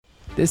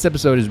This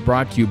episode is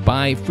brought to you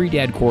by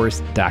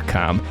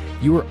freedadcourse.com.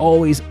 You are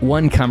always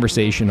one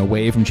conversation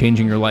away from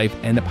changing your life,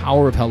 and the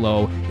power of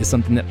hello is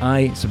something that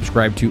I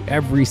subscribe to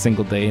every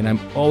single day, and I'm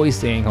always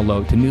saying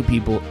hello to new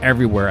people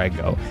everywhere I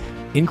go.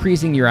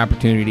 Increasing your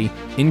opportunity,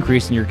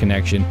 increasing your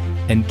connection,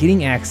 and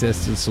getting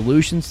access to the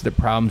solutions to the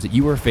problems that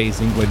you are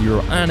facing, whether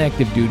you're on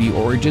active duty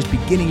or just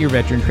beginning your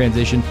veteran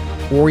transition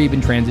or even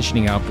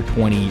transitioning out for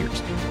 20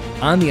 years.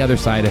 On the other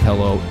side of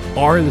hello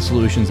are the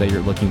solutions that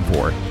you're looking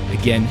for.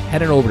 Again,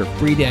 head on over to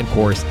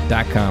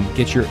freedadcourse.com.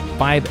 Get your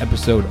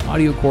 5-episode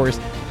audio course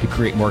to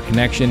create more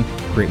connection,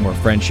 create more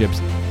friendships,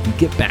 and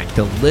get back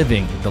to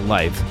living the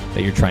life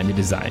that you're trying to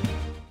design.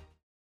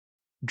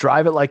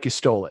 Drive it like you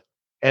stole it.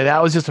 And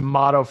that was just a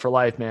motto for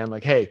life, man.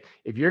 Like, hey,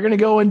 if you're going to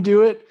go and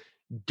do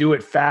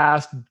it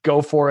fast,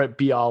 go for it,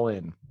 be all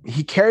in.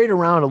 He carried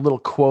around a little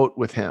quote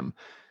with him.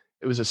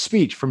 It was a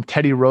speech from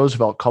Teddy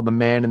Roosevelt called The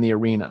Man in the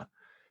Arena.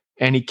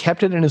 And he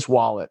kept it in his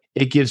wallet.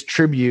 It gives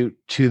tribute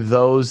to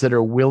those that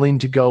are willing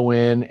to go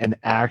in and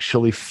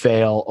actually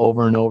fail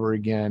over and over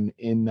again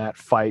in that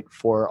fight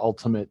for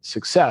ultimate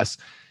success.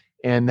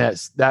 And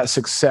that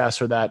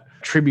success or that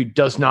tribute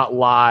does not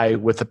lie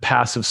with the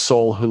passive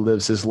soul who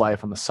lives his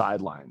life on the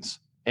sidelines.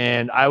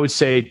 And I would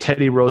say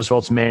Teddy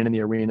Roosevelt's Man in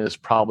the Arena is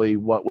probably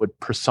what would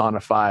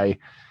personify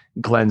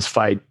Glenn's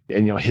fight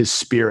and, his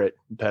spirit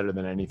better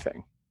than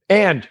anything.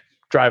 And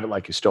drive it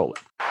like you stole it.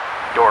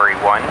 Dory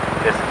 1,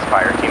 this is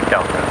Fire Team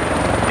Delta.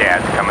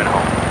 Dad's coming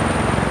home.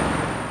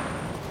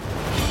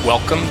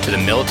 Welcome to the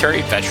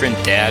Military Veteran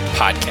Dad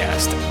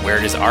Podcast, where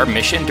it is our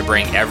mission to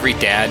bring every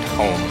dad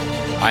home.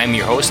 I am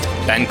your host,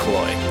 Ben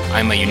Killoy.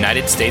 I'm a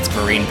United States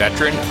Marine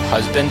veteran,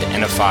 husband,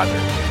 and a father.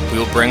 We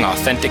will bring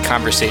authentic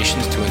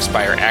conversations to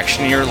inspire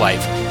action in your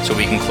life so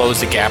we can close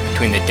the gap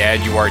between the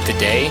dad you are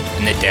today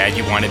and the dad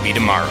you want to be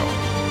tomorrow.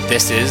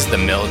 This is the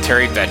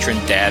Military Veteran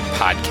Dad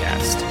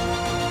Podcast.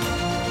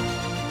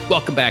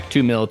 Welcome back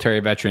to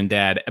Military Veteran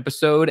Dad,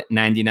 episode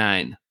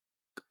 99.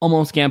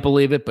 Almost can't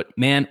believe it, but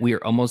man, we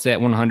are almost at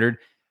 100.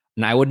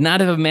 And I would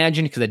not have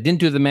imagined, because I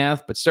didn't do the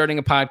math, but starting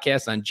a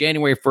podcast on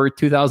January 1st,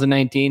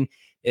 2019,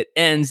 it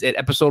ends at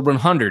episode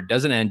 100.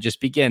 Doesn't end, just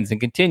begins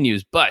and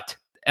continues. But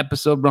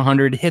episode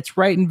 100 hits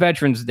right in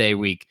Veterans Day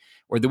week,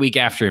 or the week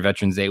after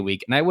Veterans Day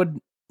week. And I would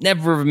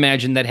never have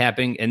imagined that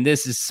happening. And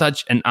this is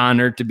such an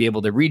honor to be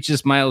able to reach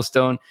this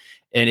milestone.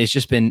 And it's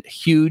just been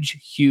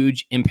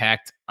huge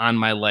impact on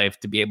my life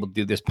to be able to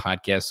do this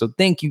podcast. So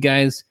thank you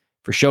guys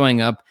for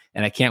showing up.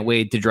 And I can't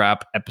wait to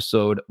drop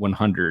episode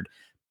 100.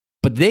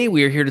 But today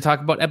we are here to talk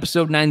about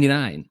episode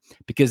 99,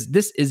 because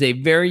this is a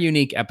very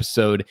unique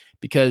episode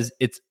because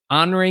it's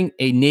honoring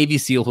a Navy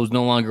SEAL who's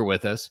no longer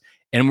with us.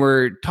 And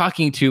we're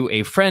talking to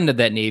a friend of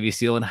that Navy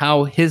SEAL and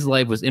how his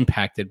life was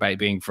impacted by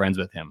being friends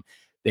with him.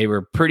 They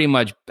were pretty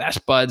much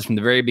best buds from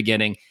the very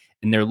beginning,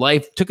 and their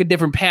life took a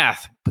different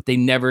path, but they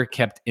never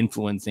kept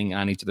influencing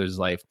on each other's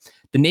life.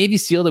 The Navy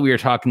SEAL that we are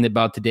talking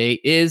about today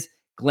is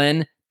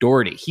Glenn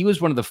Doherty. He was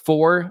one of the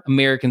 4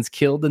 Americans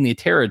killed in the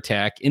terror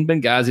attack in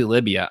Benghazi,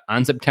 Libya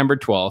on September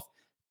 12th,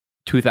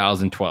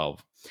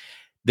 2012.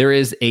 There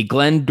is a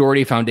Glenn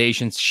Doherty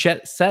Foundation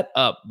set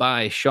up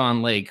by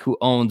Sean Lake, who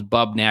owns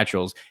Bub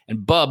Naturals.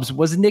 And Bubs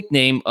was a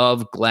nickname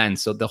of Glenn.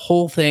 So the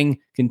whole thing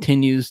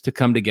continues to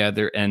come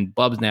together. And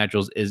Bubs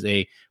Naturals is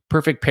a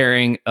perfect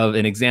pairing of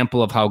an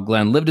example of how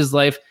Glenn lived his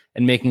life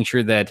and making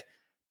sure that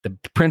the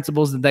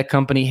principles that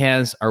company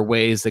has are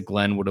ways that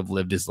Glenn would have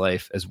lived his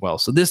life as well.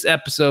 So this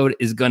episode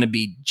is going to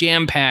be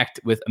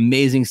jam-packed with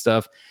amazing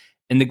stuff.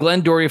 And the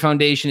Glenn Doherty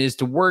Foundation is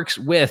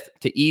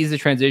to ease the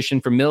transition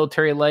from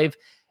military life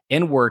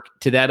and work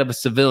to that of a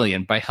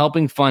civilian by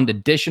helping fund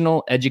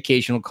additional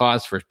educational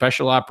costs for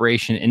special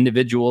operation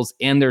individuals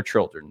and their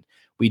children.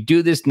 We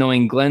do this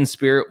knowing Glenn's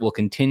spirit will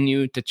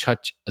continue to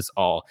touch us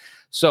all.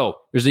 So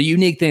there's a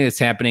unique thing that's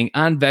happening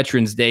on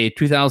Veterans Day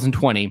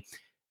 2020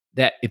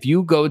 that if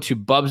you go to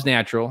Bubs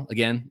Natural,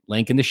 again,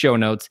 link in the show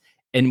notes,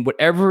 and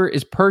whatever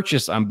is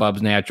purchased on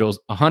Bubs Naturals,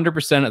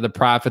 100% of the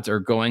profits are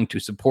going to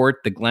support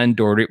the Glenn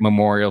Doherty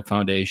Memorial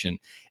Foundation.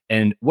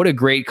 And what a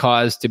great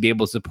cause to be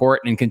able to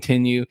support and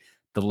continue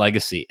the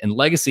legacy. And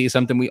legacy is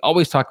something we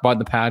always talk about in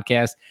the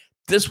podcast.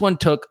 This one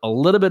took a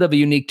little bit of a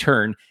unique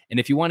turn. And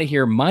if you want to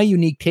hear my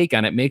unique take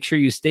on it, make sure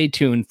you stay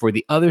tuned for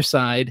the other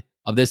side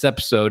of this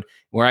episode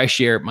where I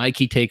share my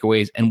key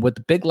takeaways and what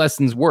the big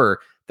lessons were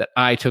that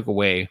I took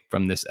away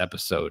from this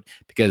episode,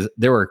 because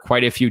there were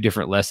quite a few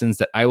different lessons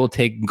that I will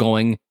take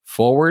going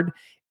forward.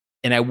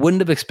 And I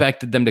wouldn't have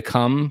expected them to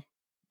come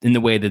in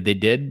the way that they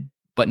did,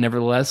 but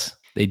nevertheless,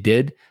 they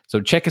did. So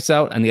check us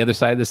out on the other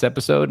side of this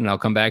episode, and I'll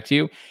come back to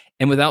you.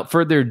 And without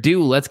further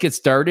ado, let's get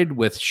started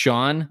with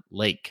Sean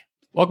Lake.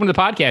 Welcome to the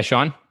podcast,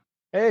 Sean.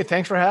 Hey,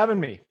 thanks for having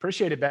me.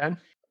 Appreciate it, Ben.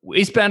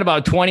 We spent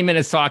about 20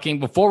 minutes talking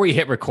before we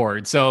hit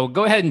record. So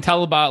go ahead and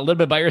tell a little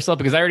bit about yourself,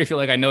 because I already feel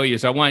like I know you.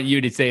 So I want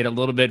you to say it a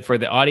little bit for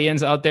the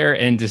audience out there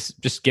and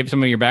just give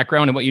some of your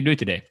background and what you do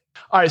today.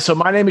 All right. So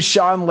my name is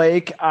Sean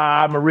Lake.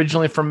 I'm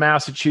originally from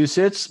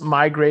Massachusetts,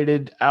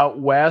 migrated out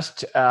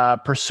west,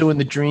 pursuing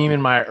the dream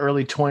in my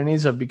early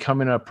 20s of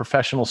becoming a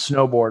professional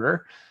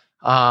snowboarder.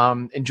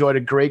 Enjoyed a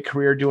great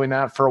career doing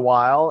that for a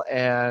while,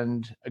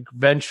 and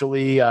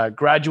eventually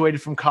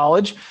graduated from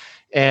college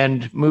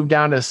and moved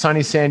down to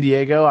sunny San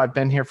Diego. I've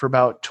been here for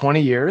about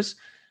 20 years.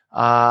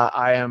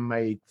 I am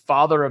a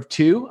father of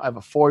two. I have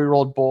a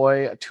 4-year-old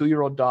boy, a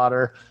 2-year-old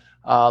daughter,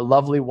 a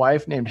lovely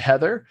wife named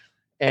Heather.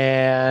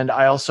 And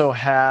I also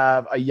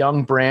have a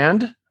young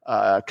brand,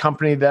 a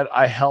company that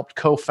I helped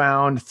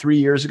co-found 3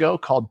 years ago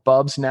called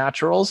Bubs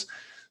Naturals.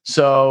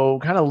 So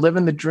kind of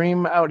living the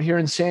dream out here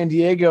in San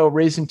Diego,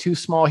 raising 2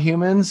 small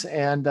humans,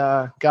 and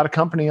got a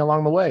company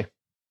along the way.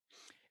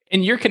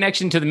 And your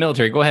connection to the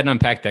military, go ahead and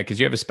unpack that, because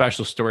you have a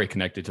special story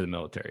connected to the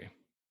military.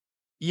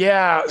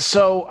 Yeah.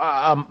 So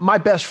my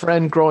best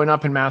friend growing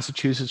up in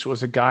Massachusetts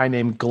was a guy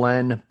named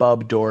Glenn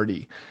Bub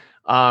Doherty.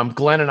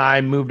 Glenn and I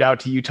moved out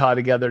to Utah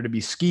together to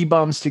be ski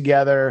bums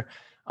together.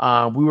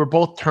 We were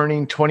both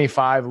turning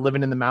 25,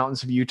 living in the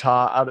mountains of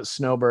Utah out at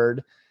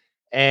Snowbird.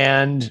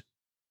 And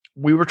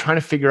we were trying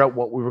to figure out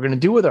what we were going to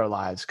do with our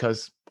lives,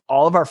 because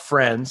all of our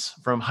friends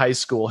from high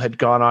school had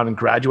gone on and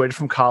graduated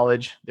from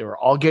college. They were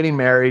all getting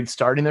married,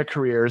 starting their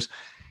careers,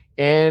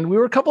 and we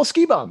were a couple of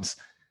ski bums.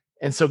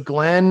 And so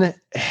Glenn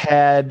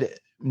had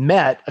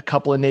met a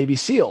couple of Navy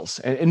SEALs,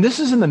 and this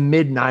is in the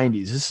mid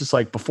 90s. This is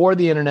like before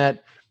the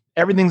internet,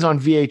 everything's on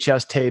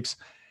VHS tapes.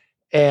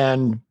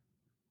 And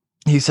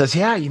he says,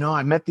 yeah,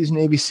 I met these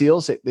Navy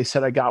SEALs. They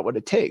said I got what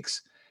it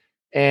takes.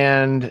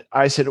 And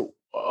I said,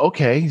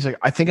 okay. He's like,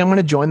 I think I'm going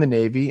to join the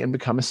Navy and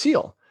become a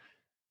SEAL.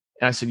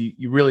 And I said,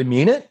 you really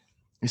mean it?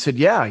 He said,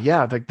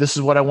 yeah. Like, this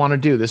is what I want to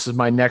do. This is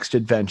my next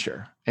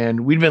adventure.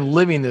 And we'd been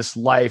living this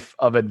life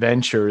of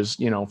adventures,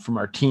 from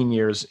our teen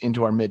years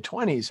into our mid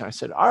 20s. And I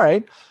said, all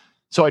right.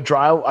 So I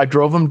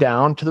drove him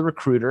down to the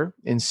recruiter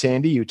in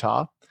Sandy,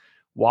 Utah,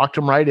 walked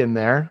him right in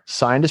there,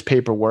 signed his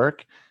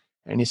paperwork.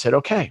 And he said,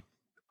 okay,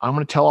 I'm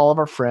going to tell all of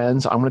our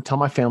friends. I'm going to tell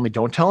my family.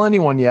 Don't tell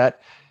anyone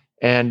yet.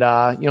 And,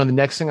 the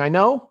next thing I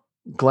know,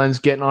 Glenn's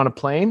getting on a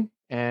plane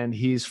and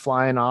he's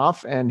flying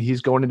off and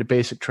he's going into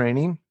basic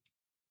training.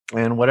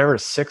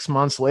 And 6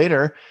 months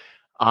later,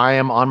 I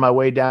am on my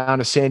way down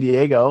to San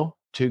Diego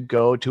to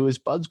go to his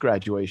BUD/S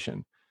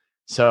graduation.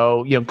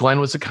 So, Glenn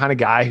was the kind of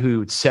guy who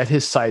would set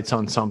his sights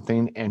on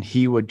something and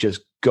he would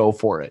just go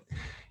for it.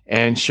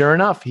 And sure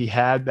enough, he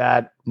had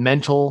that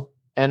mental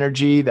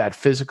energy, that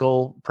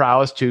physical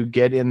prowess to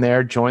get in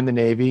there, join the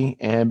Navy,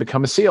 and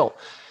become a SEAL.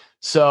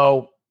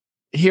 So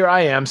here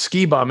I am,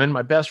 ski bumming,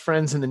 my best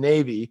friends in the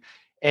Navy.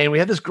 And we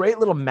had this great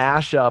little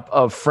mashup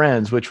of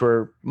friends, which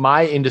were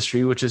my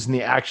industry, which is in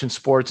the action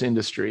sports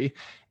industry,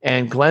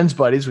 and Glenn's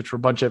buddies, which were a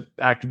bunch of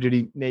active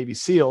duty Navy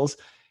SEALs.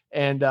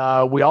 And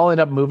we all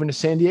ended up moving to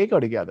San Diego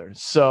together.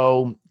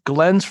 So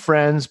Glenn's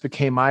friends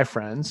became my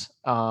friends.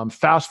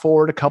 Fast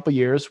forward a couple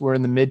years, we're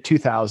in the mid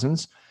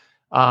 2000s.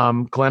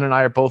 Glenn and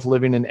I are both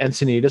living in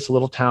Encinitas, a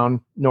little town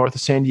north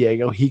of San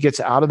Diego. He gets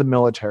out of the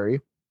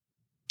military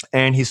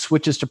and he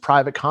switches to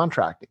private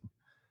contracting.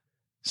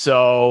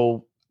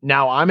 So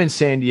now I'm in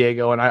San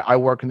Diego and I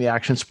work in the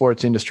action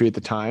sports industry at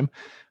the time.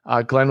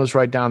 Glenn was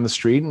right down the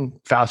street, and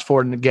fast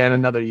forward again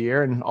another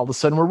year, and all of a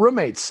sudden we're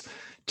roommates.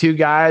 2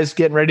 guys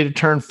getting ready to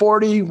turn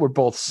 40. We're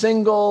both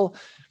single.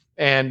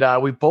 And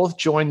we both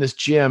joined this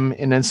gym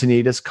in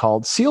Encinitas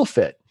called SEAL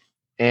Fit.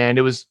 And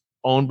it was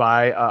owned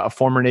by a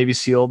former Navy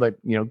SEAL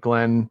that,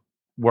 Glenn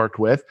worked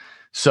with.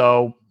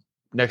 So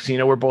next thing you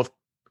know, we're both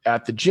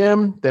at the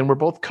gym. Then we're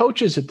both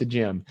coaches at the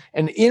gym.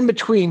 And in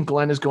between,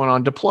 Glenn is going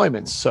on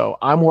deployments. So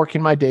I'm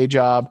working my day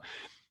job.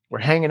 We're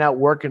hanging out,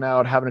 working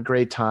out, having a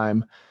great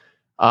time.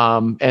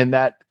 And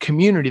that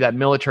community, that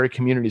military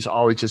community, has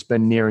always just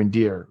been near and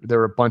dear. There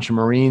were a bunch of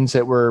Marines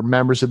that were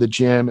members of the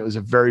gym. It was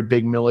a very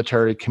big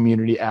military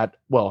community at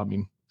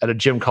a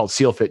gym called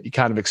SEAL Fit. You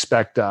kind of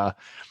expect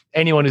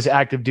anyone who's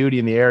active duty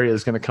in the area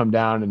is going to come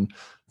down and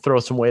throw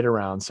some weight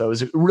around. So it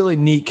was a really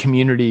neat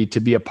community to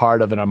be a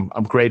part of, and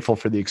I'm grateful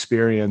for the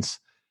experience.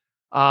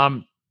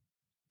 And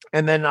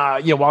then,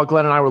 while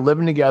Glenn and I were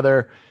living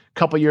together, a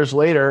couple of years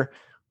later,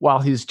 while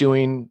he's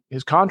doing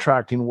his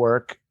contracting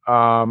work,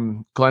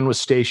 Glenn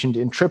was stationed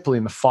in Tripoli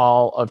in the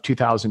fall of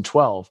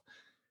 2012.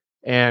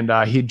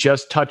 And he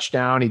just touched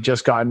down. He'd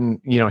just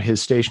gotten,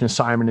 his station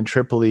assignment in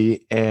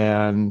Tripoli.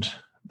 And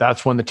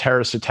that's when the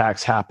terrorist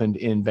attacks happened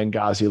in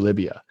Benghazi,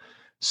 Libya.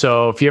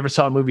 So if you ever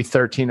saw the movie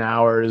 13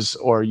 Hours,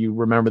 or you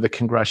remember the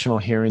congressional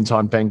hearings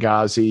on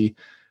Benghazi,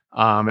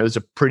 it was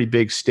a pretty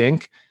big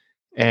stink.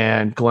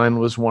 And Glenn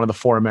was one of the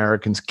 4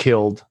 Americans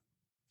killed,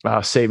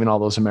 saving all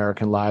those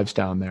American lives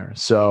down there.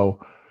 So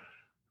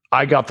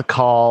I got the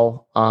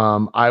call.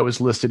 I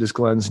was listed as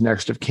Glenn's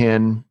next of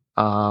kin.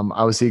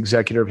 I was the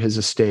executor of his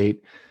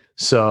estate.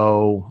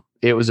 So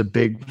it was a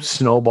big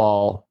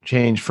snowball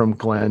change from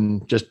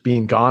Glenn just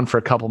being gone for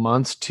a couple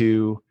months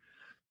to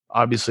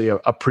obviously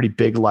a pretty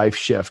big life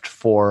shift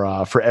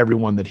for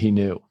everyone that he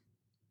knew.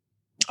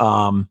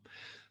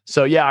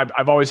 So yeah,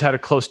 I've always had a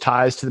close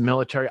ties to the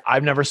military.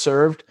 I've never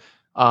served.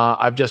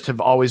 I've just have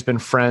always been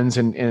friends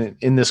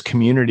in this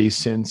community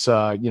since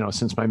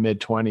since my mid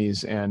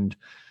 20s, and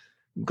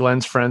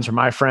Glenn's friends are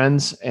my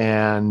friends,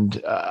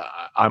 and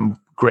I'm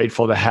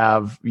grateful to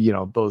have,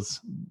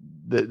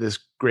 this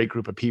great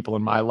group of people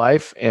in my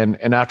life. And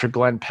after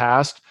Glenn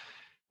passed,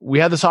 we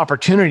had this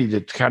opportunity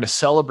to kind of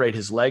celebrate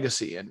his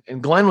legacy.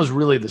 And Glenn was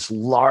really this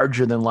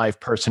larger than life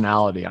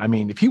personality. I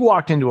mean, if he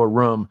walked into a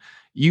room,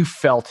 you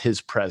felt his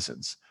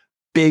presence,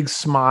 big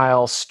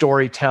smile,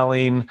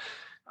 storytelling.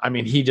 I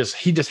mean, he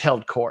just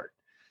held court.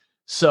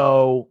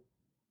 So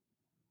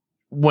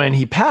when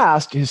he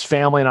passed, his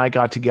family and I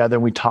got together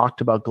and we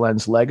talked about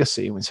Glenn's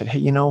legacy. And we said,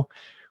 hey,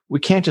 we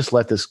can't just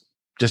let this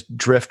just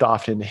drift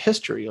off into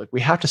history. Like,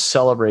 we have to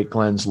celebrate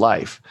Glenn's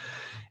life.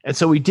 And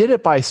so we did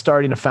it by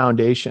starting a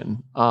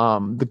foundation,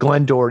 the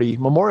Glenn Doherty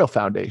Memorial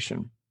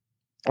Foundation.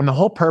 And the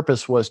whole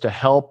purpose was to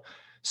help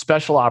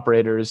special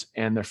operators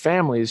and their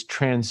families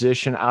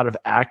transition out of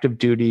active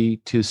duty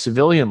to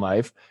civilian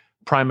life,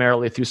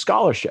 primarily through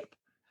scholarship.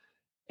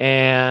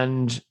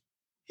 And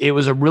it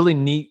was a really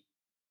neat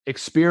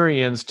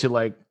experience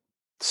to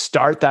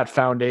start that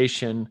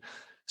foundation,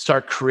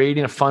 start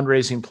creating a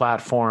fundraising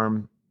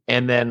platform,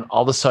 and then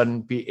all of a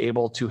sudden be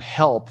able to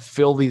help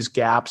fill these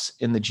gaps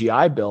in the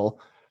GI Bill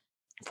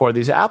for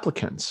these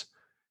applicants.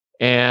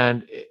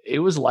 And it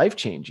was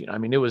life-changing. I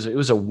mean, it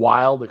was a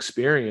wild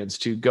experience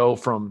to go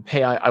from,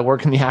 hey, I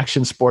work in the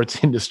action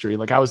sports industry.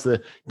 Like, I was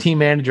the team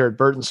manager at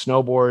Burton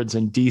Snowboards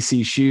and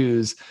DC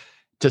Shoes,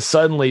 to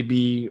suddenly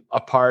be a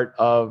part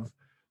of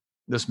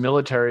this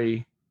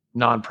military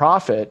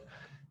nonprofit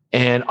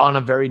and on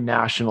a very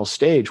national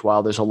stage,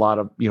 while there's a lot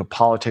of,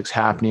 politics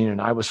happening. And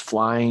I was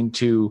flying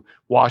to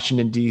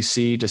Washington,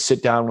 DC to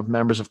sit down with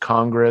members of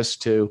Congress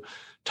to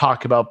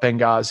talk about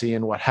Benghazi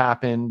and what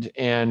happened.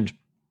 And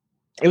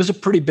it was a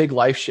pretty big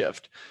life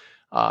shift.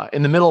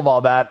 In the middle of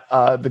all that,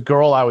 the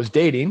girl I was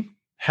dating,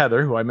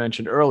 Heather, who I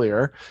mentioned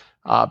earlier,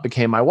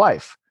 became my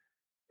wife.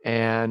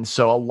 And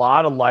so a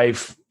lot of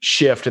life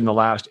shift in the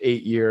last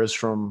 8 years,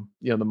 from,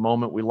 the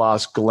moment we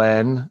lost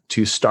Glenn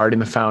to starting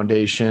the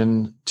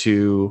foundation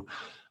to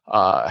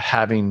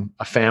having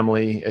a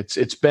family.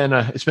 It's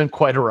been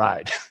quite a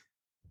ride.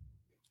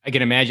 I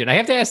can imagine. I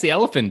have to ask the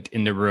elephant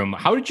in the room.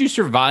 How did you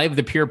survive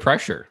the peer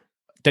pressure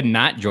to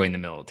not join the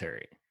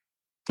military?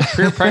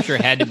 Peer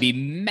pressure had to be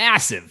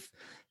massive.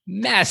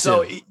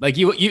 So,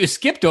 you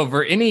skipped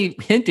over any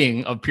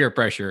hinting of peer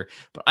pressure,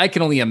 but I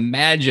can only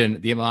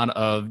imagine the amount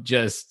of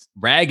just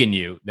ragging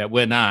you that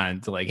went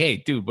on to hey,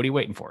 dude, what are you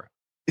waiting for?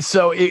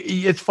 So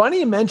it's funny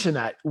you mention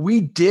that.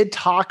 We did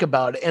talk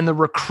about it, and the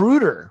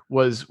recruiter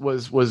was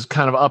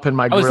kind of up in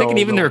my grill. I was thinking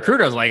even the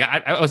recruiter, I was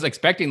I was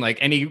expecting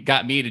and he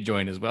got me to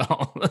join as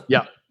well.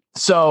 Yeah.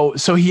 So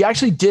he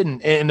actually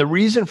didn't. And the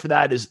reason for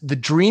that is the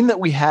dream that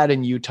we had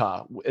in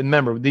Utah. And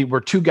remember, we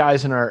were two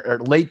guys in our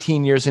late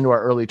teen years into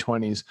our early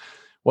 20s,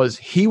 was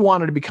he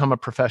wanted to become a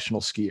professional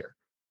skier.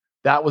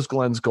 That was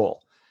Glenn's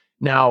goal.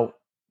 Now,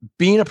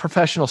 being a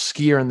professional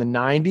skier in the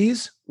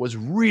 90s was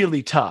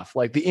really tough.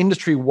 The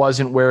industry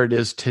wasn't where it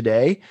is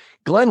today.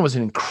 Glenn was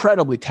an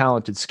incredibly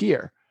talented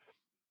skier,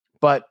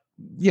 but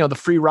the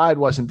free ride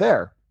wasn't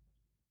there.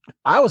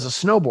 I was a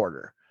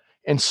snowboarder.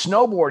 And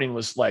snowboarding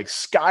was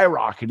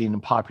skyrocketing in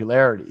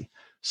popularity.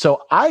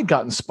 So I'd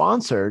gotten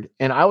sponsored,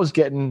 and I was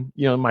getting,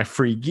 my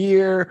free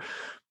gear.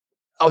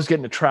 I was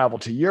getting to travel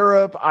to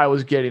Europe. I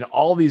was getting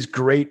all these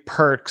great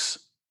perks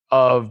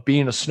of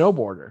being a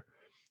snowboarder.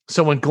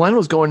 So when Glenn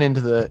was going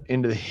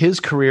into his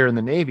career in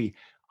the Navy,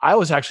 I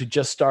was actually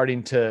just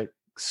starting to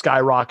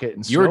skyrocket.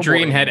 And your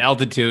dream had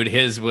altitude.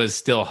 His was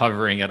still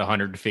hovering at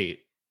 100 feet.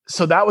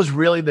 So that was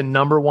really the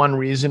number one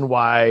reason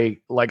why,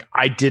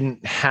 I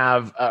didn't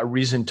have a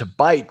reason to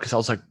bite, because I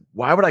was like,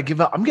 why would I give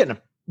up?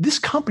 This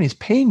company's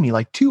paying me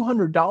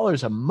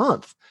 $200 a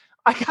month.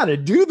 I got to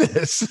do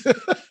this.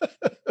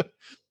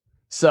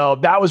 So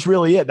that was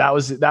really it. That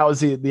was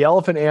the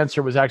elephant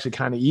answer was actually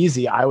kind of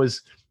easy. I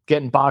was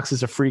getting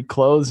boxes of free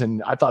clothes,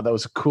 and I thought that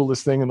was the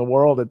coolest thing in the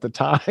world at the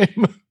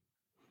time.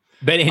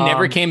 But he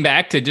never came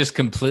back to just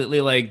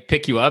completely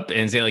pick you up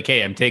and say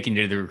hey, I'm taking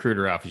you to the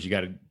recruiter office. You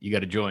got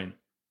to join.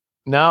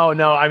 No.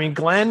 I mean,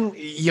 Glenn,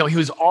 he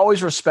was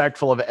always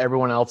respectful of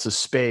everyone else's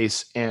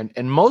space. And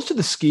most of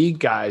the ski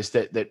guys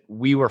that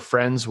we were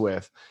friends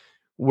with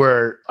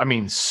were,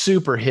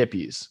 super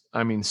hippies.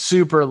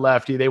 Super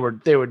lefty. They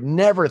would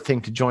never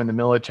think to join the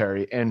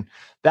military. And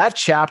that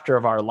chapter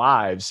of our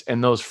lives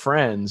and those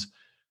friends,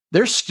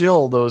 they're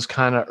still those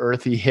kind of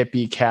earthy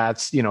hippie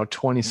cats,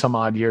 20 some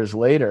odd years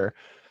later.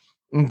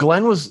 And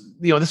Glenn was,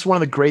 this is one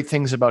of the great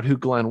things about who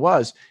Glenn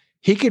was.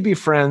 He could be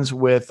friends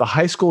with the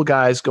high school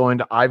guys going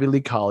to Ivy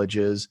League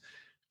colleges,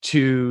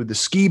 to the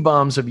ski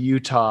bums of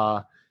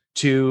Utah,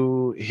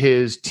 to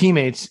his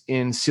teammates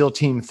in SEAL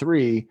Team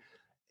 3,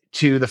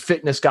 to the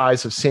fitness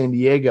guys of San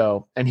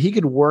Diego. And he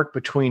could work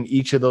between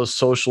each of those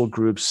social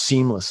groups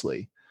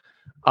seamlessly.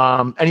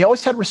 And he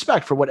always had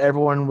respect for what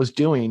everyone was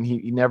doing.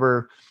 He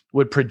never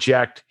would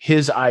project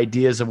his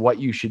ideas of what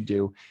you should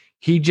do.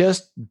 He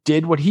just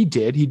did what he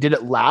did. He did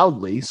it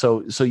loudly,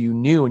 so you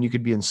knew and you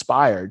could be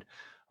inspired.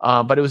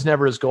 But it was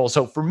never his goal.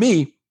 So for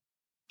me,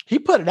 he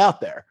put it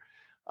out there.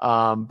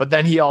 But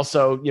then he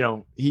also,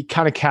 he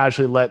kind of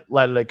casually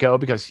let it go,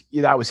 because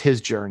that was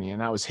his journey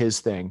and that was his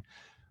thing.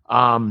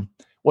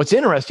 What's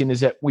interesting is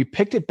that we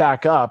picked it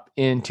back up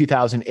in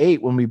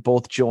 2008 when we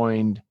both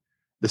joined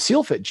the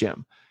SEALFIT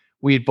gym.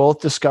 We had both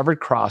discovered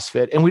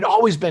CrossFit, and we'd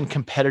always been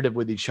competitive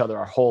with each other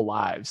our whole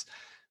lives.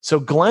 So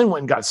Glenn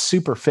went and got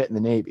super fit in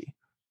the Navy.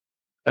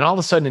 And all of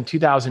a sudden in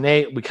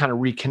 2008, we kind of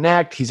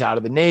reconnect. He's out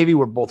of the Navy.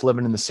 We're both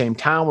living in the same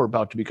town. We're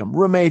about to become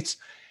roommates.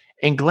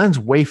 And Glenn's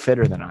way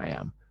fitter than I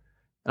am.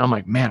 And I'm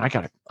like, man, I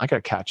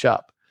gotta catch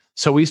up.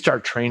 So we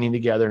start training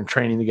together and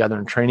training together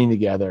and training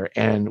together.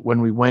 And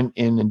when we went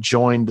in and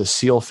joined the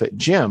SEALFIT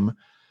gym,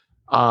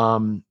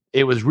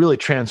 it was really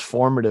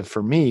transformative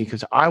for me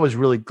because I was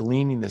really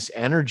gleaning this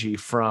energy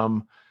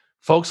from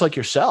folks like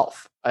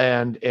yourself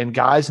and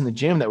guys in the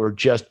gym that were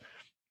just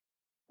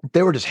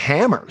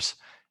hammers.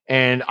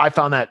 And I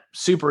found that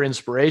super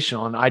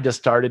inspirational. And I just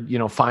started,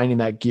 finding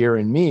that gear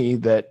in me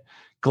that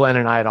Glenn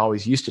and I had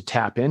always used to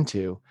tap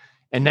into.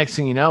 And next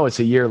thing you know, it's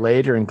a year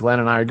later and Glenn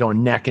and I are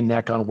going neck and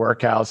neck on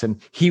workouts,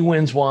 and he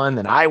wins one,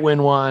 then I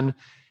win one.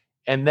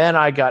 And then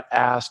I got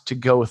asked to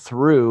go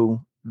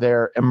through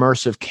their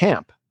immersive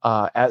camp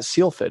at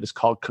SEALFIT. It's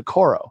called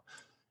Kokoro.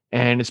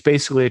 And it's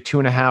basically a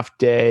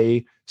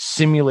 2.5-day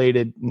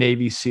simulated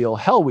Navy SEAL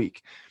Hell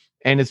Week.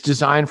 And it's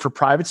designed for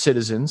private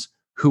citizens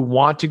who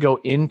want to go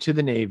into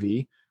the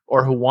Navy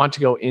or who want to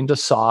go into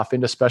SOF,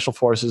 into special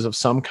forces of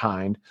some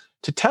kind,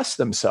 to test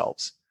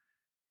themselves.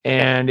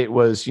 And it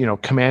was,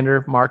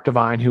 Commander Mark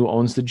Devine, who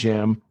owns the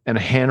gym, and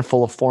a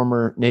handful of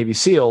former Navy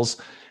SEALs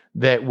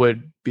they were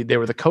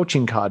the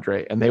coaching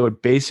cadre, and they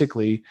would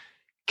basically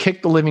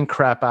kick the living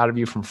crap out of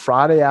you from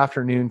Friday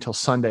afternoon till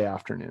Sunday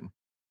afternoon.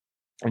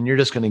 And you're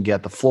just going to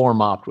get the floor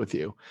mopped with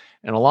you.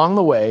 And along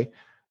the way,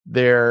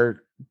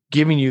 they're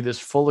giving you this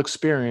full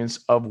experience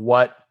of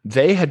what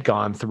they had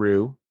gone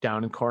through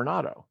down in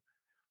Coronado.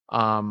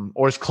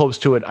 Or as close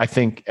to it, I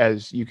think,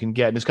 as you can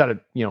get. And it's got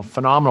a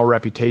phenomenal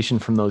reputation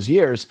from those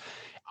years.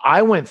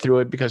 I went through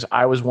it because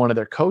I was one of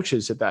their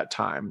coaches at that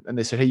time. And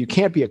they said, hey, you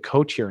can't be a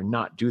coach here and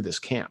not do this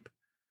camp.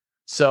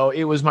 So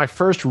it was my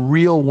first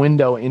real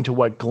window into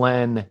what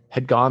Glenn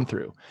had gone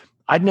through.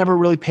 I'd never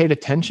really paid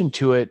attention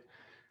to it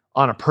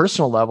on a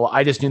personal level.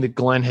 I just knew that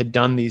Glenn had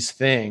done these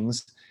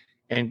things,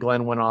 and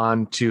Glenn went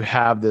on to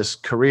have this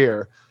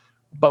career.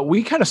 But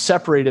we kind of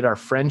separated our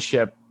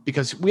friendship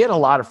because we had a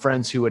lot of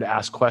friends who would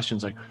ask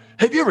questions like,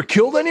 have you ever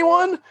killed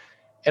anyone?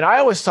 And I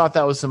always thought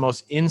that was the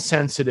most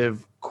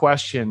insensitive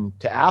question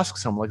to ask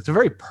someone. Like, it's a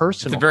very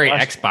personal, it's a very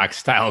question. Xbox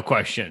style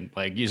question.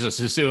 Like, you just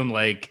assume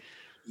like,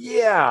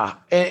 yeah.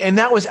 And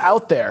that was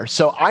out there.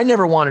 So I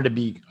never wanted to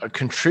be a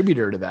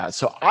contributor to that.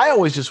 So I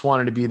always just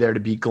wanted to be there to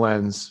be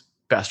Glenn's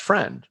best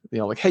friend.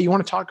 Like, hey, you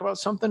want to talk about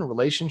something?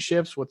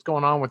 Relationships? What's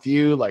going on with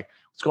you? Like,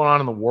 what's going on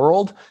in the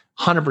world?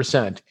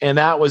 100%. And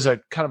that was a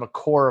kind of a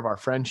core of our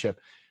friendship.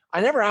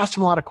 I never asked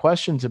him a lot of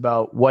questions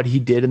about what he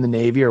did in the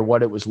Navy or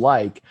what it was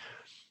like.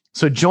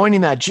 So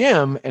joining that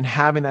gym and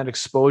having that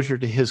exposure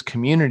to his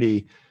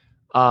community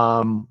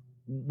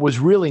was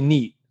really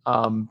neat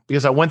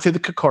because I went through the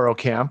Kokoro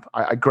camp.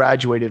 I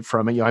graduated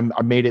from it.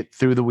 I made it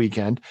through the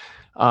weekend.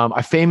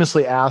 I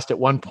famously asked at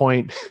one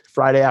point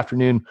Friday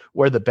afternoon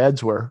where the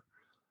beds were.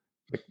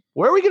 Like,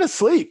 where are we going to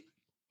sleep?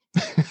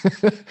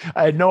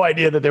 I had no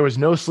idea that there was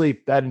no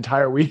sleep that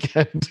entire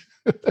weekend.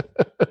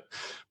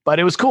 But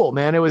it was cool,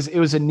 man. It was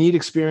a neat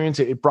experience.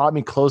 It brought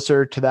me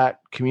closer to that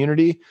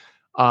community.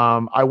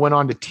 I went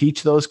on to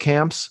teach those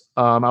camps.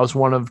 I was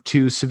one of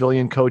 2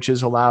 civilian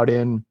coaches allowed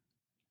in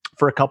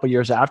for a couple of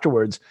years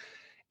afterwards.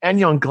 And,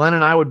 Glenn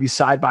and I would be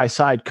side by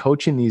side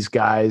coaching these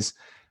guys.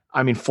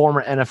 I mean,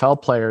 former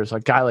NFL players, a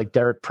guy like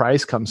Derek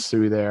Price comes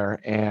through there,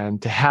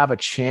 and to have a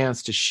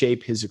chance to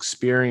shape his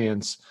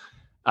experience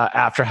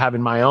after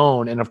having my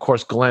own, and of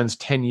course, Glenn's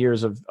 10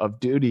 years of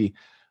duty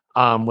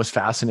was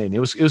fascinating. It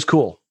was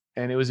cool.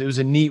 And it was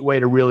a neat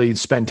way to really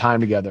spend time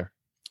together.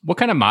 What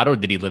kind of motto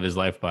did he live his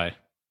life by?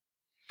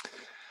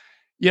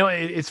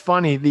 It's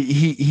funny.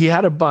 He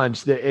had a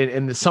bunch,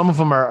 and some of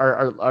them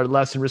are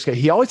less than risky.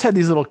 He always had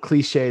these little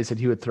cliches that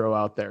he would throw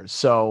out there.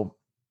 So,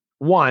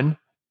 1,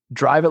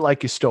 drive it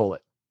like you stole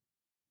it.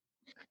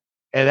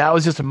 And that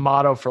was just a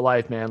motto for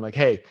life, man. Like,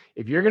 hey,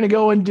 if you're going to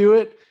go and do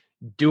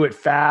it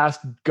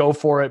fast, go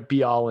for it,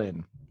 be all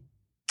in.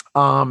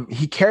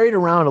 He carried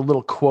around a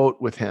little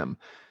quote with him.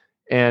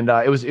 And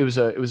it was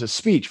a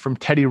speech from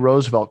Teddy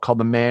Roosevelt called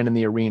 "The Man in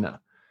the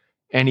Arena,"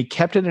 and he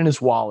kept it in his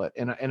wallet.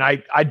 And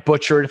I'd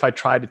butcher it if I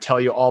tried to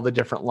tell you all the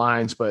different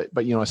lines, but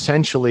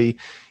essentially,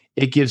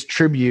 it gives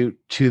tribute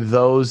to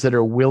those that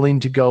are willing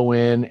to go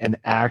in and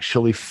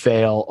actually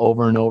fail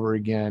over and over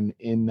again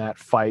in that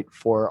fight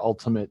for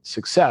ultimate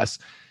success.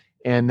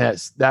 And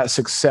that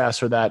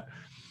success or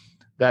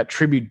that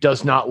tribute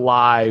does not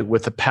lie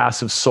with the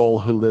passive soul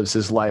who lives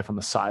his life on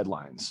the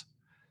sidelines.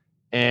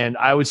 And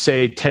I would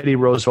say Teddy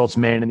Roosevelt's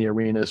Man in the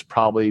Arena is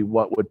probably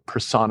what would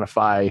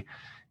personify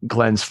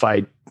Glenn's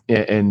fight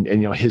and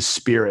his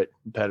spirit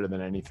better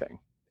than anything.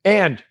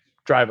 And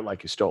drive it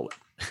like you stole it.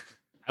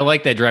 I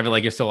like that, drive it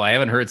like you stole it. I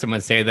haven't heard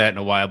someone say that in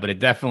a while, but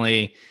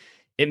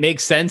it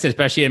makes sense,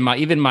 especially in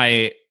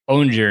my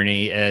own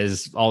journey,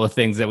 as all the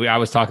things that I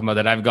was talking about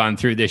that I've gone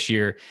through this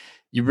year.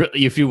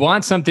 if you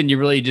want something, you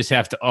really just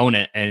have to own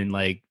it. And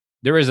like,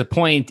 there was a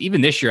point,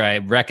 even this year, I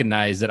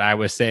recognized that I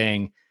was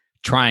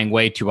trying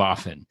way too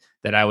often,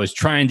 that I was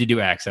trying to do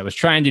X. I was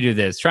trying to do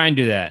this, trying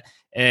to do that.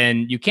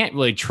 And you can't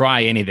really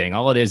try anything.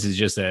 All it is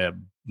just a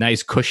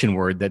nice cushion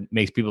word that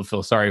makes people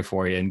feel sorry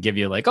for you and give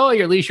you like, oh,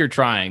 at least you're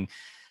trying.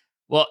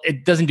 Well,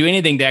 it doesn't do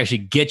anything to actually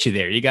get you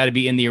there. You got to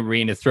be in the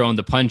arena throwing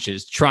the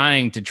punches.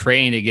 Trying to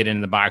train to get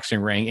in the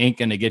boxing ring ain't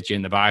going to get you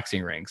in the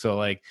boxing ring. So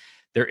like,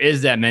 there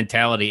is that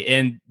mentality.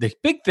 And the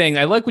big thing,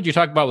 I like what you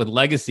talk about with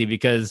legacy,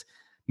 because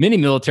many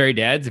military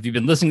dads, if you've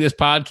been listening to this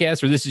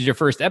podcast or this is your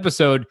first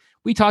episode,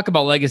 we talk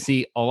about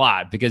legacy a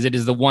lot because it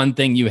is the one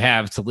thing you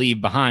have to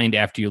leave behind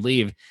after you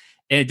leave.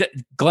 And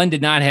Glenn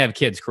did not have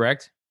kids,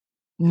 correct?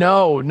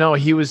 No,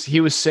 he was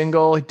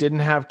single. He didn't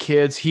have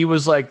kids. He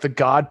was like the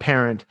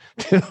godparent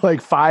to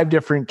like 5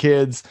 different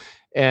kids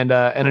and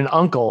an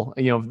uncle,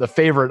 the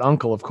favorite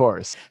uncle, of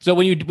course. So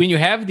when you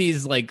have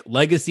these like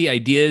legacy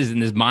ideas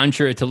and this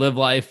mantra to live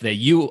life that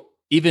you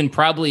even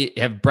probably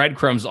have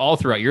breadcrumbs all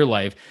throughout your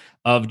life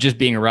of just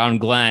being around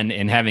Glenn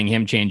and having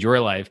him change your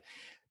life,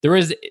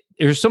 there's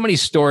so many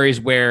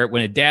stories where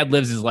when a dad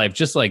lives his life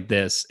just like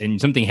this and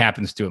something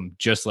happens to him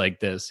just like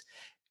this,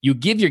 you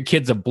give your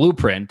kids a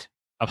blueprint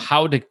of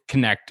how to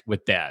connect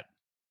with dad.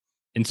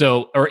 And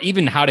so, or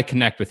even how to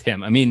connect with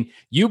him. I mean,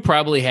 you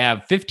probably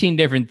have 15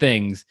 different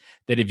things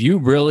that if you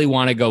really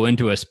want to go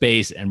into a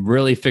space and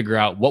really figure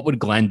out what would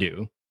Glenn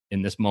do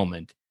in this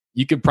moment,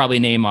 you could probably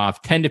name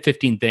off 10 to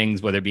 15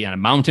 things, whether it be on a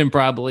mountain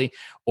probably,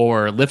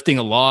 or lifting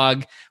a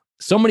log,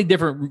 so many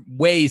different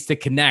ways to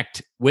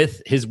connect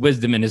with his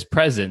wisdom and his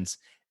presence.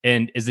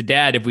 And as a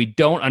dad, if we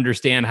don't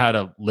understand how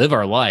to live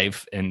our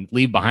life and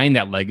leave behind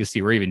that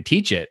legacy or even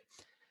teach it,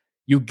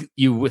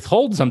 you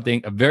withhold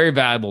something, a very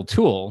valuable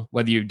tool,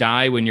 whether you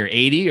die when you're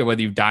 80 or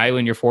whether you die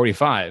when you're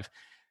 45.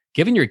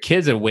 Giving your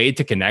kids a way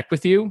to connect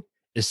with you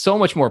is so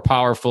much more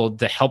powerful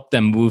to help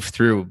them move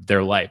through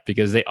their life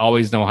because they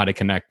always know how to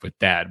connect with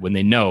dad when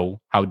they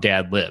know how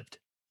dad lived.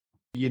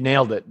 You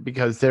nailed it,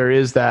 because there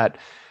is that.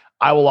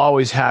 I will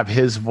always have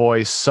his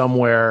voice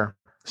somewhere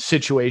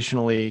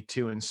situationally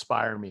to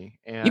inspire me.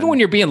 And even when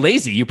you're being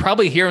lazy, you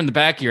probably hear in the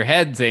back of your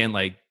head saying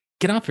like,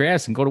 get off your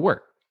ass and go to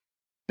work.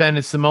 Ben,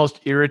 it's the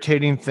most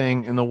irritating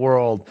thing in the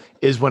world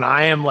is when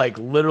I am like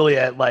literally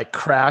at like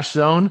crash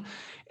zone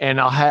and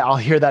I'll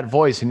hear that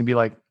voice and you'd be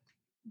like,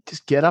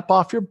 just get up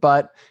off your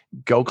butt,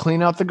 go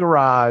clean out the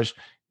garage,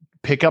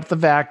 pick up the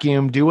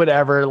vacuum, do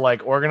whatever,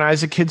 like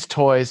organize the kids'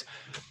 toys.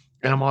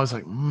 And I'm always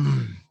like,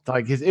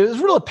 Like it was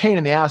really a pain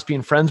in the ass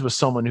being friends with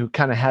someone who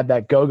kind of had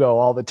that go-go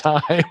all the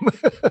time.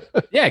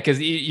 Yeah,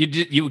 because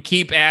you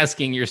keep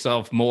asking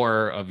yourself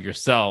more of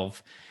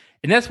yourself.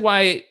 And that's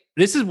why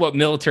this is what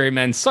military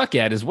men suck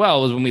at as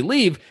well, is when we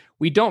leave,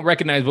 we don't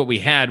recognize what we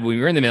had when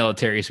we were in the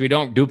military. So we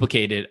don't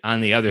duplicate it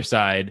on the other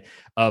side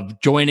of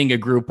joining a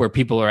group where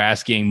people are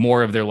asking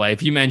more of their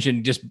life. You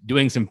mentioned just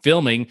doing some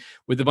filming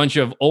with a bunch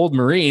of old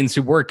Marines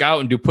who work out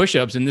and do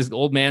push-ups in this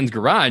old man's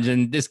garage.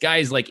 And this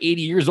guy's like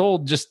 80 years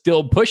old, just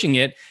still pushing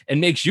it,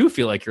 and makes you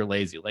feel like you're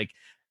lazy. Like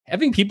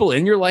having people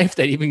in your life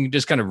that even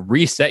just kind of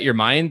reset your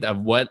mind of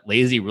what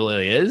lazy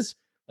really is.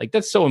 Like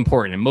that's so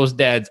important. And most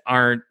dads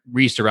aren't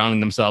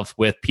re-surrounding themselves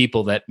with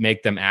people that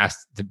make them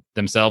ask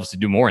themselves to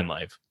do more in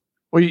life.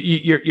 Well,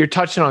 you're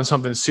touching on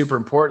something super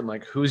important.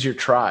 Like, who's your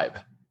tribe?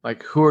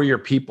 Like, who are your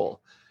people?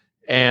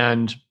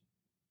 And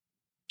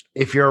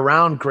if you're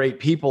around great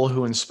people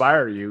who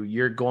inspire you,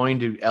 you're going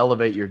to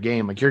elevate your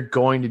game. Like, you're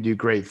going to do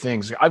great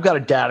things. I've got a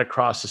dad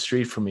across the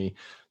street from me.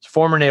 He's a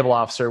former naval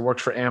officer,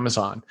 works for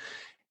Amazon.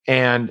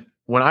 And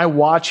when I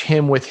watch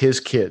him with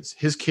his kids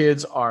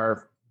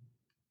are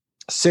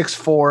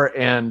 6'4"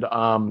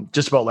 and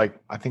just about like,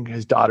 I think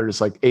his daughter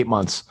is like 8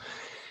 months.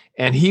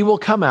 And he will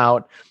come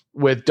out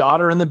with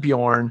daughter and the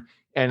Bjorn,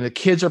 and the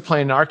kids are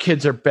playing. Our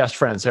kids are best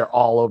friends. They're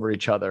all over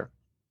each other.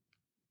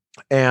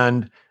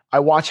 And I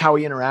watch how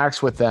he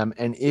interacts with them,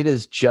 and it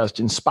is just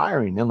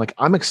inspiring. And like,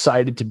 I'm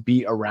excited to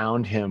be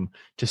around him,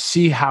 to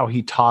see how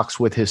he talks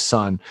with his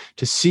son,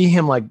 to see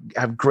him like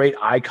have great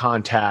eye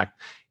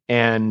contact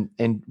and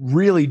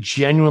really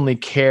genuinely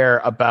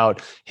care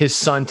about his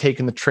son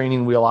taking the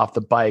training wheel off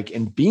the bike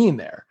and being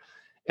there.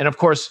 And of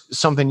course,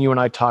 something you and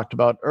I talked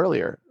about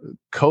earlier,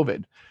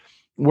 COVID.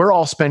 We're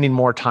all spending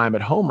more time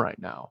at home right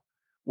now.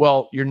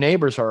 Well, your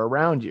neighbors are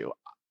around you.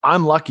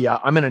 I'm lucky.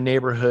 I'm in a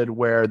neighborhood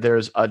where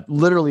there's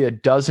literally a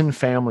dozen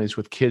families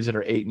with kids that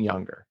are 8 and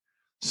younger.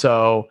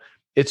 So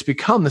it's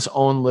become this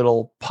own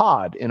little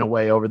pod in a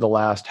way over the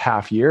last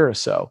half year or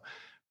so.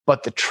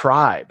 But the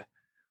tribe,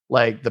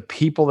 like the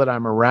people that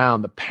I'm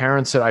around, the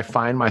parents that I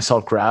find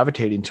myself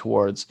gravitating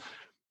towards,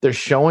 they're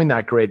showing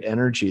that great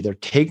energy. They're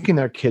taking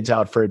their kids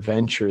out for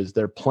adventures.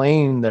 They're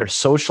playing, they're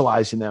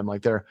socializing them.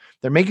 Like they're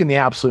making the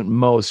absolute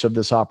most of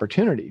this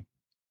opportunity.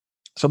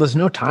 So there's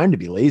no time to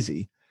be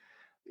lazy.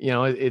 You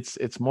know,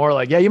 it's more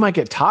like, yeah, you might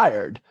get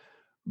tired,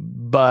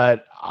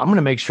 but I'm going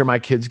to make sure my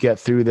kids get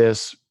through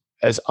this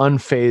as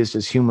unfazed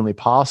as humanly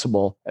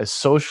possible, as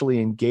socially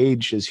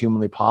engaged as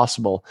humanly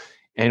possible.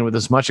 and with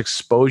as much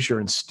exposure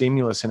and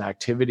stimulus and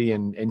activity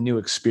and new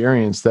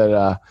experience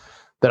that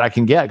I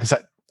can get. Because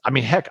I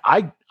mean, heck,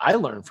 I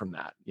learn from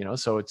that,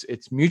 so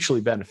it's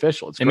mutually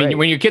beneficial. It's great. I mean,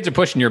 when your kids are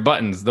pushing your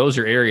buttons, those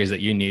are areas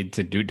that you need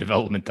to do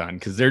development on,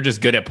 because they're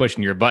just good at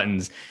pushing your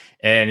buttons,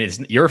 and it's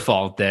your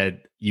fault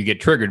that you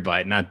get triggered by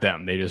it, not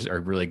them. They just are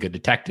really good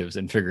detectives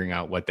in figuring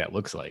out what that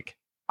looks like.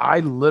 I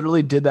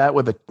literally did that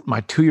with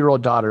my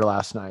 2-year-old daughter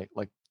last night.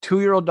 Like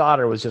 2-year-old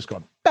daughter was just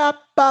going, bop,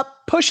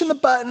 bop, pushing the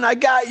button. I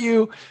got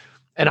you.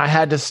 And I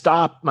had to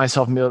stop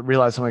myself and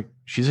realize, I'm like,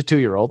 she's a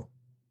 2-year-old.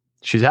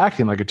 She's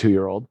acting like a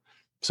 2-year-old.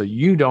 So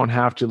you don't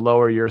have to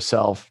lower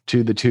yourself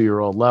to the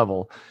 2-year-old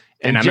level.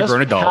 And I'm just a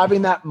grown adult.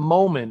 Having that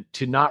moment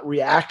to not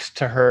react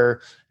to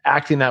her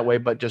acting that way,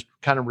 but just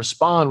kind of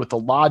respond with the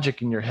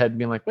logic in your head,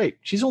 being like, wait,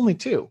 she's only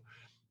 2.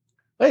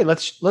 Hey,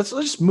 let's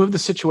just move the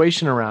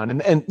situation around,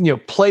 and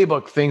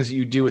playbook things that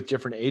you do with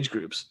different age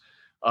groups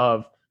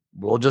of,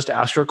 we'll just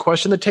ask her a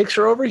question that takes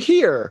her over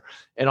here.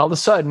 And all of a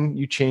sudden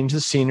you change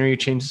the scenery, you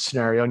change the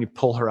scenario, and you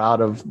pull her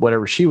out of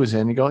whatever she was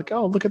in. You go like,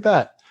 oh, look at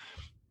that.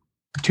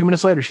 2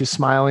 minutes later, she's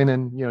smiling,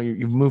 and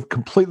you've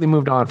completely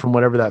moved on from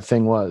whatever that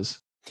thing was.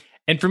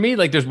 And for me,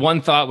 like, there's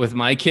one thought with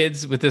my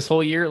kids with this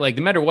whole year, like,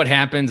 no matter what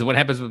happens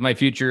with my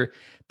future,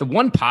 the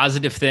one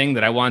positive thing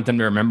that I want them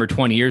to remember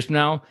 20 years from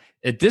now,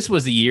 that this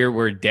was a year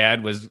where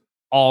dad was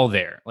all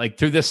there, like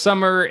through the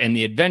summer and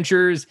the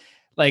adventures.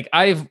 Like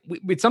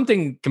it's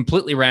something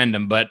completely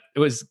random, but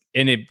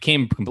it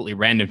came completely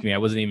random to me. I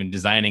wasn't even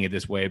designing it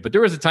this way, but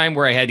there was a time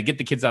where I had to get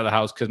the kids out of the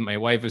house because my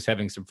wife was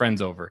having some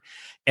friends over,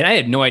 and I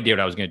had no idea what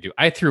I was going to do.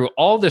 I threw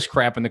all this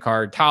crap in the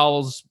car: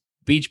 towels,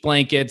 beach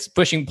blankets,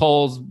 fishing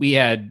poles. We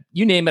had,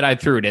 you name it, I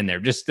threw it in there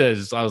just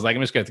as I was like,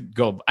 I'm just going to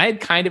go. I had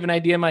kind of an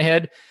idea in my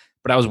head,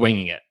 but I was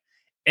winging it.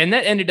 And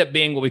that ended up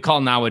being what we call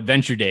now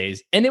Adventure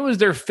Days. And it was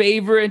their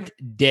favorite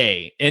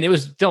day. And it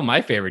was still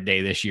my favorite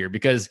day this year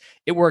because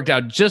it worked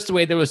out just the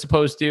way that it was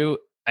supposed to.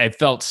 I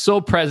felt so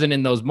present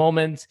in those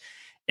moments.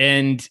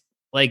 And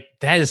like,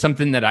 that is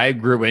something that I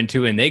grew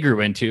into and they grew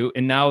into.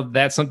 And now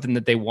that's something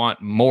that they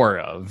want more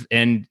of.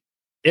 And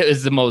it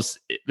was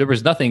there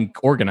was nothing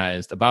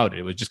organized about it.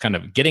 It was just kind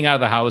of getting out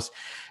of the house,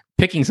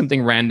 picking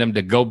something random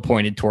to go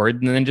pointed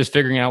toward, and then just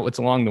figuring out what's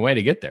along the way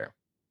to get there.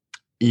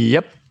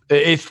 Yep.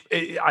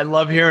 I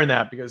love hearing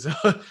that because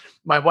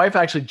my wife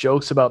actually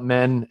jokes about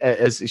men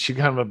as she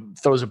kind of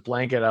throws a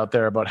blanket out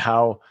there about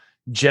how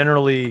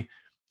generally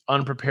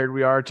unprepared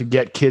we are to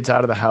get kids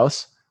out of the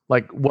house.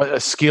 Like what a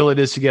skill it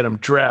is to get them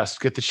dressed,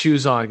 get the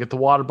shoes on, get the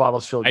water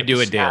bottles filled. I do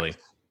it daily.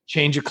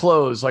 Change your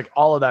clothes, like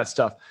all of that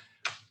stuff.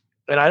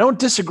 And I don't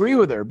disagree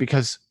with her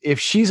because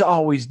if she's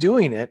always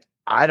doing it,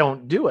 I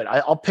don't do it.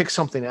 I'll pick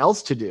something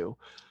else to do.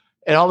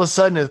 And all of a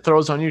sudden it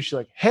throws on you. She's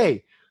like,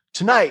 hey,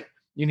 tonight,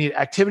 you need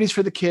activities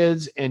for the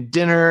kids and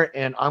dinner,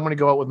 and I'm going to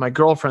go out with my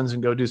girlfriends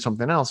and go do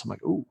something else. I'm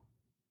like, ooh,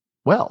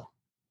 well,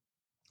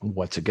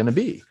 what's it going to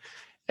be?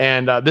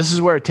 And this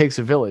is where it takes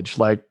a village.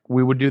 Like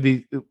we would do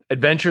the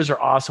adventures are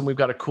awesome. We've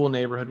got a cool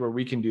neighborhood where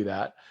we can do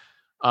that.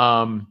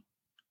 And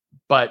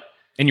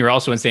you're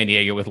also in San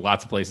Diego with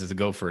lots of places to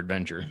go for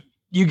adventure.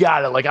 You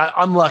got it. Like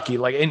I'm lucky.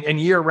 Like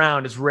and year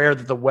round, it's rare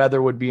that the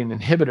weather would be an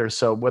inhibitor.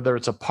 So whether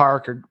it's a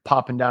park or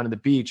popping down to the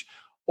beach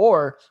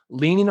or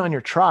leaning on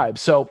your tribe.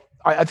 So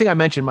I think I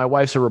mentioned my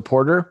wife's a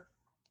reporter.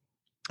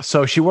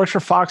 So she works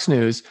for Fox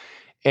News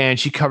and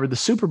she covered the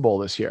Super Bowl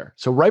this year.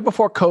 So right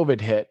before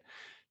COVID hit,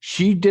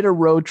 she did a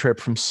road trip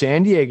from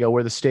San Diego,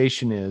 where the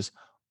station is,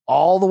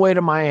 all the way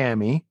to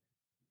Miami,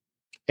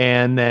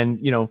 and then,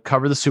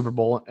 covered the Super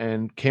Bowl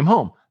and came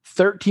home.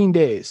 13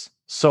 days,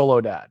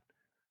 solo dad.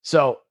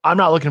 So I'm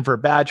not looking for a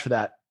badge for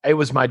that. It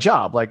was my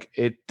job.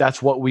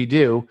 That's what we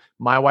do.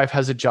 My wife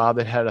has a job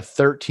that had a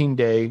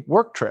 13-day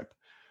work trip.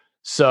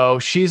 So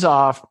she's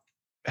off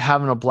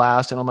having a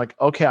blast. And I'm like,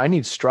 okay, I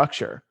need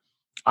structure.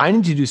 I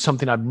need to do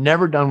something I've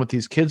never done with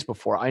these kids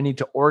before. I need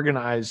to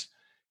organize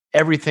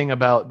everything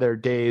about their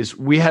days.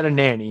 We had a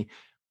nanny,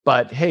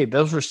 but hey,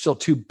 those were still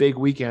 2 big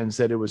weekends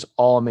that it was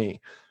all me.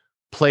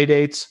 Play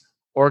dates,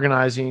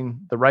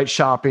 organizing, the right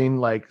shopping,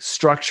 like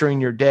structuring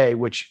your day,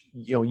 which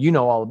you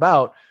know all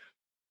about.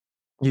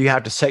 You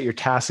have to set your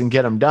tasks and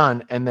get them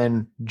done, and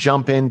then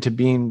jump into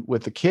being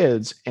with the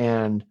kids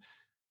and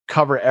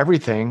cover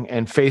everything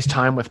and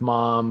FaceTime with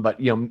mom, but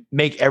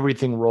make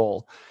everything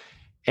roll.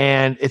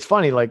 And it's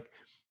funny, like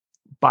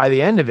by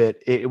the end of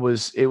it, it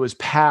was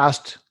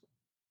past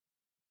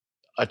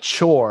a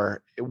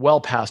chore, well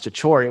past a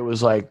chore. It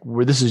was like,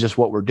 this is just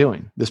what we're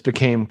doing. This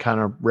became kind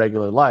of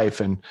regular life.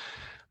 And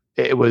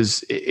it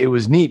was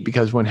neat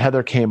because when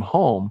Heather came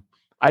home,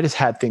 I just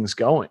had things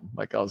going.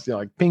 Like I was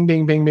like, bing,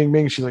 bing, bing, bing,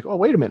 bing. She's like, oh,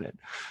 wait a minute.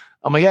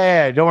 I'm like,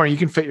 yeah, don't worry. You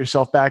can fit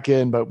yourself back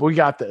in, but we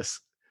got this.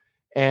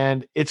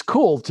 And it's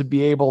cool to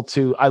be able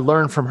to, I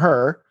learned from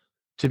her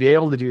to be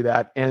able to do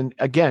that. And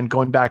again,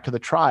 going back to the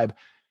tribe,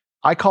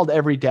 I called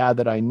every dad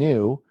that I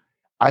knew.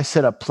 I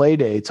set up play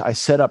dates. I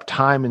set up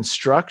time and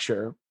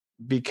structure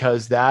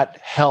because that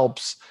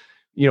helps,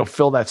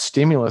 fill that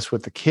stimulus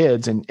with the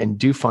kids and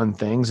do fun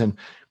things. And,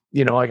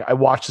 like I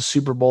watched the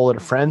Super Bowl at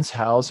a friend's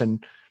house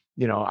and,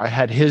 I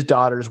had his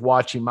daughters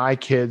watching my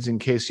kids in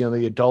case,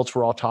 the adults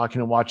were all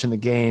talking and watching the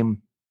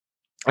game.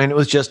 And it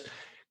was just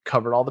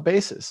covered all the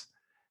bases.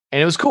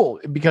 And it was cool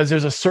because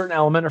there's a certain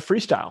element of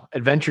freestyle.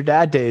 Adventure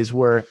Dad days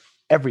were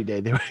every day.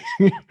 They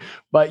were,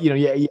 but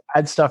you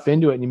add stuff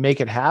into it and you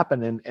make it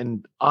happen.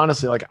 And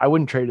honestly, like I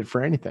wouldn't trade it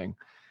for anything,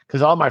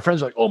 because all my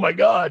friends are like, "Oh my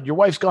God, your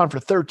wife's gone for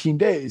 13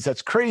 days.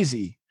 That's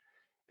crazy."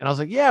 And I was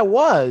like, "Yeah, it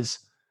was,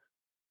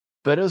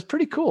 but it was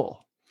pretty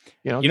cool."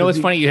 It's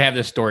funny you have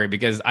this story,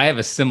 because I have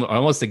a similar,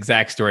 almost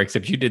exact story,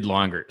 except you did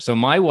longer. So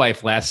my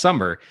wife last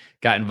summer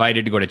got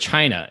invited to go to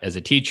China as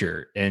a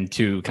teacher and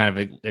to kind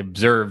of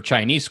observe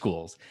Chinese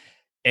schools.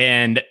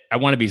 And I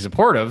want to be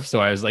supportive. So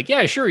I was like,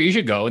 yeah, sure, you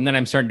should go. And then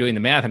I'm starting doing the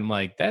math. And I'm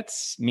like, that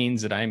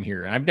means that I'm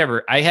here.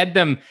 And I had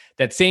them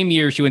that same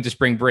year. She went to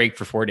spring break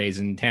for 4 days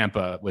in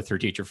Tampa with her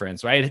teacher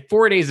friends. So I had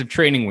 4 days of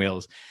training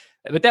wheels,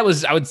 but that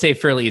was, I would say,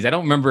 fairly easy. I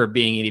don't remember it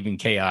being even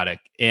chaotic.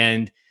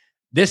 And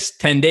this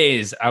 10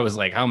 days, I was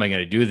like, how am I going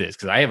to do this?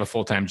 Because I have a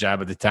full-time job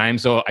at the time.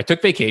 So I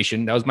took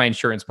vacation. That was my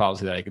insurance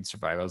policy that I could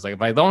survive. I was like,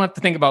 if I don't have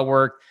to think about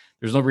work,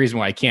 there's no reason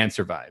why I can't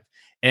survive.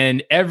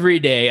 And every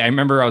day, I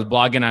remember I was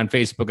blogging on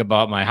Facebook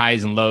about my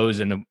highs and lows,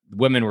 and the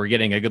women were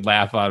getting a good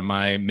laugh out of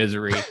my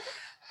misery.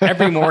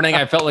 Every morning,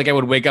 I felt like I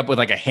would wake up with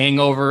like a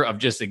hangover of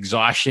just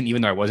exhaustion,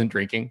 even though I wasn't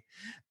drinking.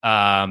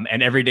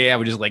 And every day I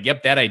would just like,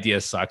 yep, that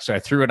idea sucks. So I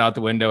threw it out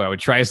the window. I would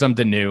try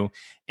something new.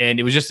 And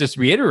it was just this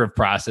reiterative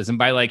process. And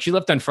by she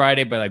left on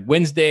Friday, by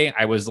Wednesday,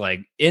 I was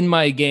like in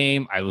my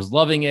game. I was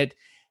loving it.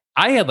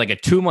 I had like a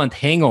 2-month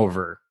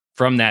hangover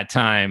from that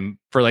time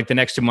for the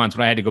next 2 months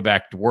when I had to go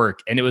back to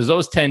work. And it was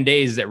those 10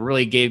 days that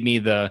really gave me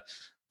the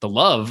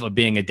love of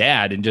being a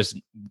dad and just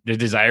the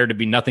desire to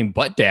be nothing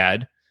but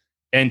dad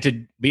and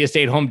to be a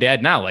stay-at-home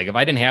dad now. Like if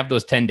I didn't have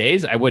those 10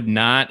 days, I would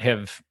not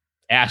have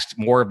asked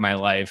more of my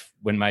life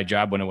when my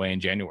job went away in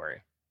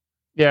January.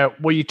 Yeah.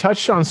 Well, you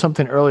touched on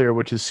something earlier,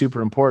 which is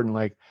super important.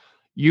 Like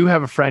you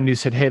have a friend who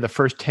said, hey, the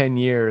first 10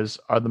 years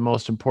are the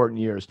most important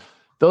years.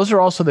 Those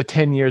are also the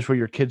 10 years where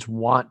your kids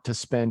want to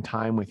spend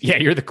time with you. Yeah.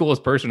 You're the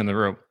coolest person in the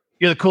room.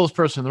 You're the coolest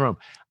person in the room.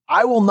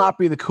 I will not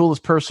be the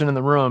coolest person in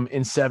the room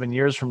in 7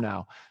 years from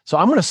now. So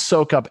I'm going to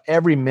soak up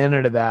every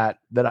minute of that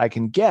I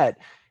can get.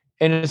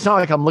 And it's not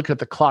like I'm looking at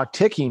the clock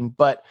ticking,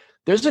 but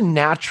there's a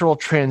natural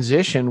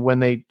transition when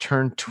they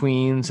turn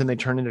tweens and they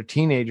turn into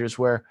teenagers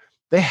where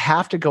they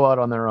have to go out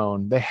on their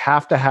own. They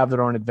have to have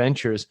their own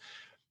adventures.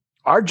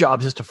 Our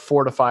job is to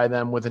fortify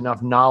them with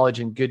enough knowledge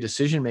and good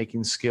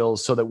decision-making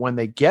skills so that when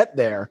they get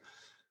there,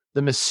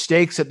 the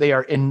mistakes that they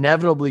are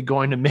inevitably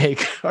going to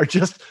make are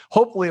just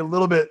hopefully a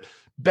little bit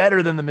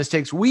better than the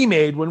mistakes we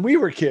made when we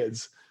were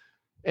kids.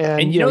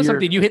 And you know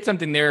something, you hit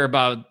something there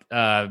about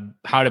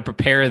how to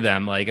prepare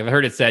them. Like I've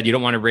heard it said, you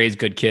don't want to raise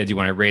good kids, you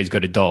want to raise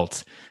good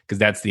adults, because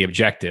that's the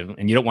objective.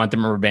 And you don't want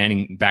them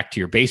abandoning back to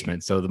your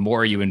basement. So the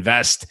more you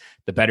invest,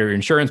 the better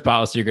insurance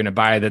policy you're going to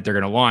buy that they're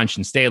going to launch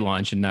and stay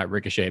launched and not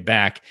ricochet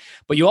back.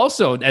 But you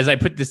also, as I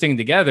put this thing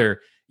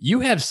together, you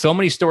have so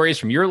many stories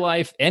from your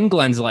life and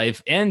Glenn's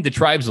life and the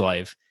tribe's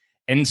life.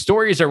 And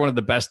stories are one of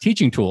the best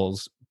teaching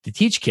tools to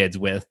teach kids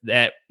with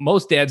that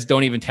most dads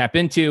don't even tap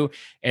into,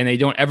 and they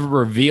don't ever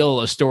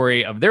reveal a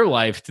story of their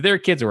life to their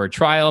kids, or a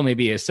trial,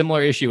 maybe a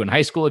similar issue in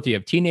high school if you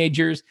have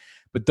teenagers.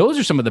 But those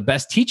are some of the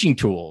best teaching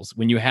tools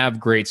when you have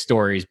great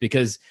stories,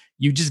 because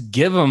you just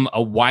give them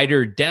a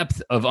wider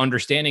depth of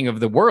understanding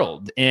of the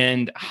world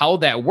and how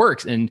that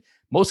works. And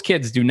most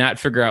kids do not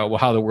figure out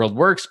how the world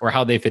works or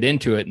how they fit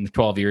into it in the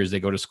 12 years they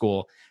go to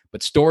school.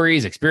 But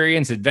stories,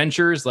 experience,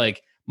 adventures,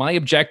 like my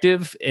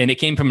objective, and it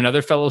came from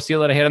another fellow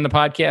SEAL that I had on the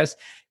podcast,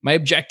 my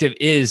objective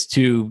is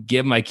to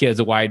give my kids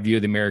a wide view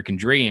of the American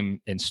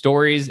dream, and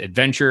stories,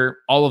 adventure,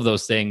 all of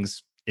those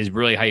things is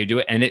really how you do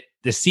it. And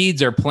the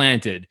seeds are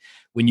planted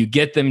when you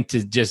get them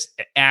to just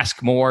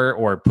ask more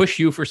or push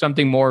you for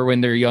something more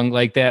when they're young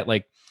like that.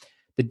 Like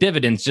the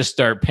dividends just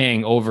start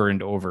paying over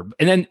and over.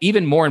 And then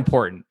even more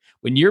important,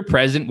 when you're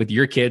present with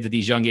your kids at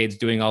these young ages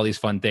doing all these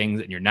fun things,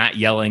 and you're not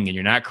yelling and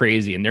you're not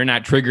crazy and they're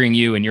not triggering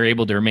you and you're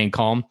able to remain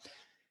calm,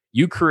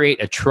 you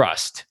create a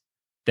trust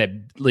that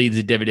leads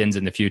to dividends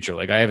in the future.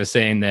 Like I have a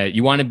saying that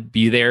you want to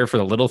be there for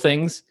the little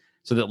things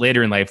so that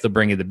later in life, they'll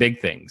bring you the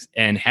big things.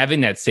 And having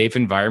that safe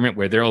environment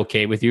where they're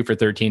okay with you for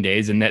 13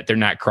 days and that they're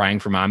not crying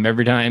for mom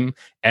every time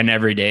and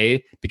every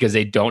day because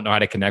they don't know how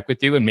to connect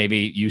with you, and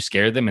maybe you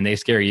scare them and they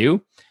scare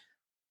you.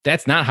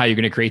 That's not how you're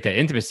going to create that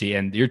intimacy.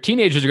 And your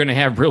teenagers are going to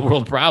have real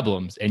world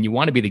problems, and you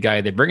want to be the guy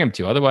they bring them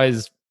to.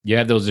 Otherwise, you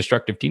have those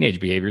destructive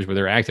teenage behaviors where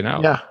they're acting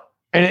out. Yeah.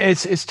 And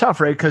it's tough,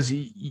 right? Because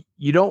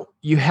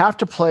you have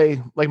to play,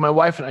 like my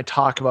wife and I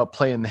talk about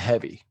playing the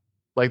heavy.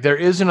 Like there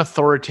is an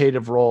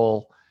authoritative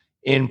role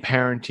in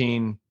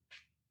parenting,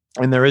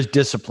 and there is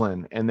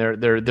discipline, and there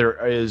are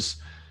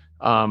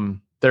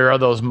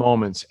those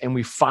moments, and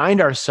we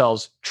find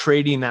ourselves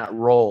trading that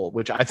role,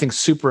 which I think is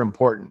super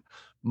important.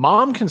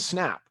 Mom can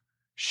snap.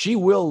 She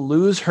will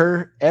lose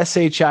her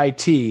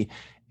SHIT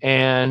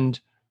and,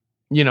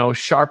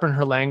 sharpen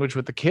her language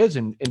with the kids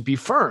and be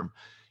firm.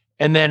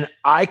 And then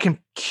I can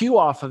cue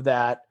off of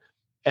that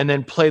and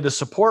then play the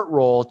support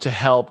role to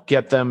help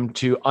get them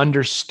to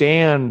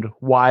understand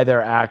why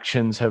their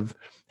actions have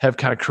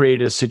kind of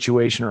created a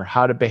situation, or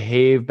how to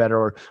behave better,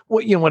 or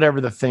what, whatever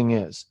the thing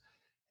is.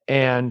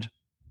 And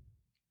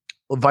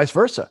vice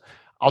versa.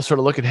 I'll sort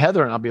of look at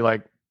Heather and I'll be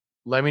like,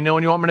 let me know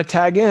when you want me to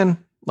tag in,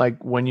 like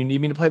when you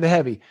need me to play the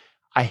heavy.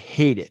 I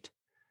hate it.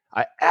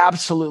 I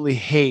absolutely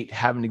hate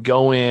having to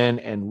go in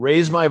and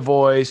raise my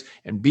voice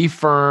and be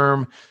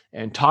firm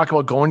and talk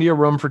about going to your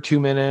room for 2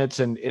 minutes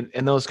and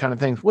those kind of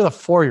things with a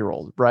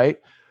 4-year-old, right?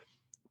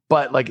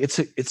 But like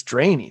it's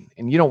draining,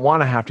 and you don't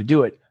want to have to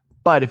do it.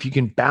 But if you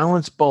can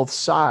balance both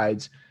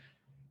sides,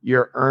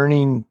 you're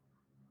earning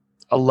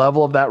a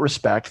level of that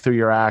respect through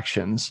your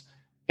actions,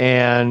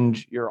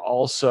 and you're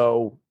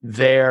also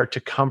there to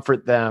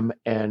comfort them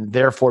and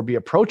therefore be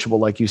approachable,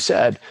 like you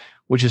said,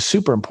 which is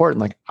super important.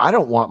 Like, I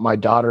don't want my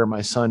daughter or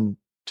my son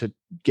to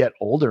get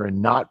older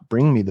and not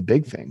bring me the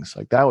big things.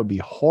 Like, that would be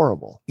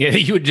horrible. Yeah,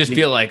 you would just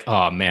feel like,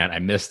 oh man, I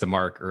missed the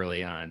mark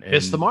early on.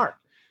 Missed the mark.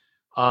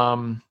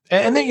 And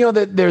then,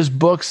 that there's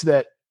books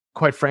that,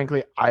 quite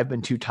frankly, I've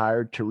been too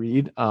tired to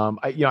read.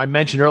 I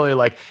mentioned earlier,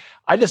 like,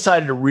 I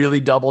decided to really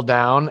double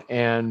down,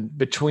 and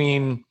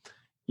between,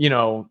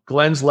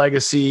 Glenn's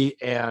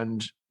legacy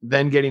and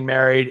then getting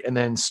married and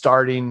then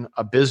starting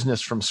a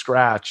business from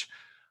scratch,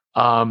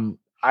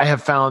 I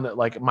have found that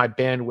like my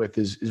bandwidth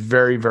is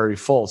very, very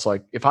full. So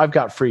like if I've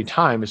got free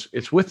time,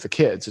 it's with the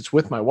kids, it's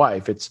with my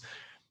wife, it's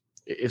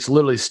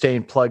literally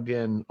staying plugged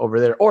in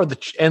over there, or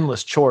the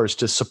endless chores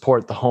to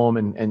support the home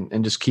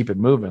and just keep it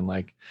moving,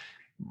 like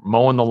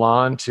mowing the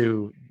lawn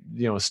to,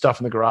 stuff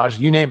in the garage,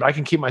 you name it. I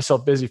can keep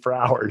myself busy for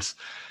hours.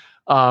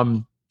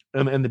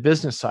 And the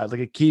business side,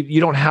 like you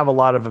don't have a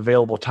lot of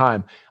available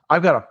time.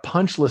 I've got a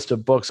punch list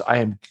of books I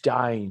am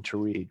dying to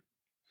read.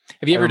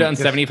 Have you ever done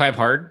 75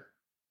 Hard?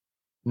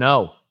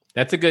 No.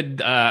 That's a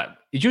good,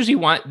 you usually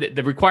want,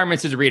 the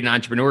requirements is to read an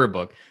entrepreneur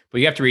book, but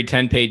you have to read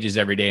 10 pages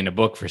every day in a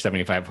book for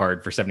 75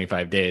 Hard for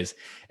 75 days.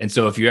 And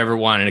so if you ever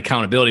want an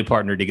accountability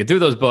partner to get through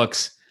those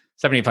books,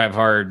 75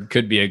 Hard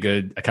could be a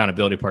good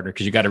accountability partner,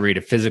 because you got to read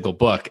a physical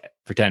book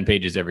for 10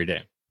 pages every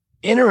day.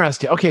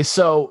 Interesting. Okay.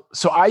 So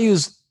I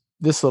use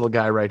this little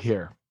guy right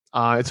here.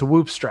 It's a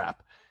Whoop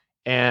strap.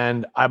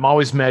 And I'm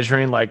always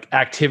measuring like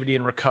activity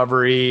and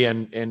recovery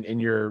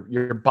and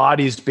your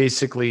body's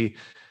basically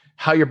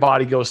how your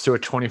body goes through a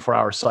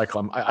 24-hour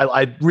cycle.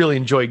 I really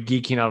enjoy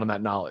geeking out on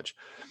that knowledge.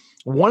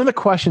 One of the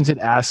questions it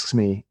asks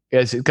me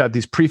is, it's got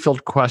these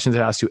pre-filled questions it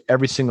asks you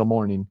every single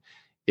morning,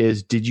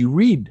 is, did you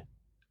read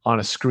on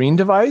a screen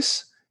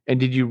device and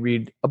did you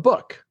read a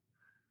book?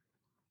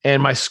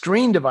 And my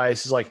screen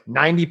device is like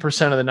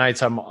 90% of the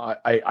nights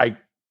I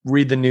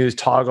read the news,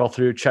 toggle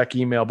through, check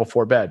email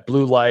before bed.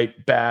 Blue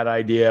light, bad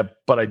idea,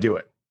 but I do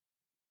it.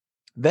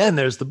 Then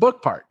there's the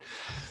book part.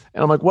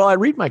 And I'm like, well, I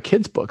read my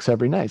kids' books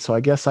every night, so I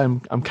guess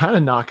I'm kind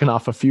of knocking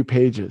off a few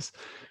pages.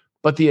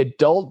 But the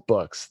adult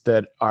books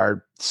that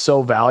are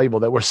so valuable,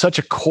 that were such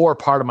a core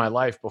part of my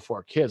life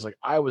before kids, like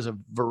I was a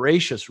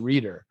voracious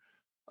reader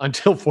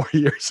until 4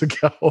 years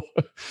ago.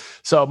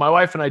 So my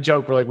wife and I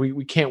joke, we're like,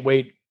 we can't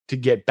wait to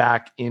get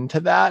back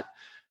into that.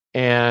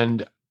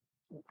 And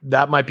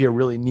that might be a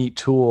really neat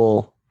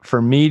tool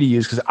for me to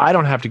use, because I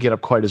don't have to get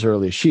up quite as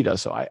early as she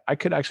does. So I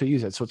could actually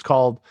use it. So it's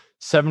called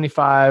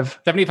 75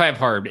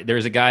 Hard.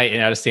 There's a guy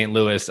out of St.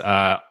 Louis,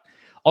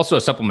 also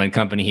a supplement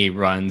company he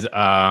runs.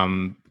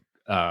 Andy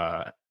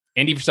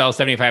Frisell,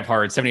 75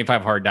 Hard,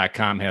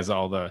 75hard.com has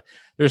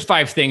there's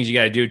 5 things you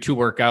got to do: 2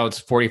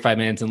 workouts, 45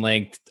 minutes in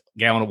length,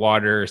 gallon of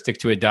water, stick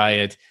to a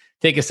diet,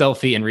 take a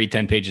selfie, and read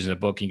 10 pages in a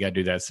book. You got to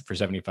do that for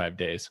 75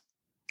 days.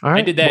 All right.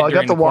 I did that. Well, I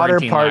got the water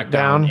part lockdown,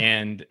 down.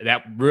 and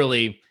that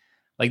really,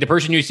 like, the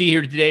person you see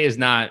here today is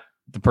not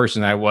the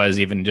person I was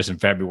even just in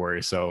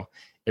February. So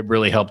it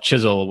really helped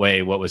chisel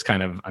away what was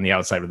kind of on the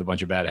outside with a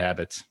bunch of bad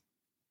habits.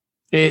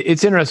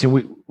 It's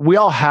interesting. We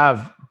all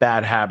have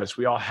bad habits.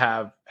 We all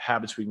have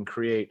habits we can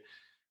create.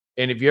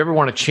 And if you ever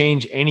want to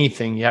change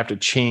anything, you have to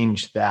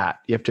change that.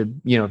 You have to,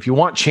 if you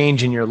want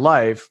change in your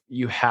life,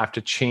 you have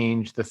to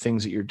change the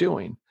things that you're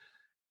doing.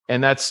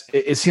 And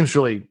it seems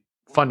really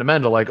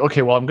fundamental. Like,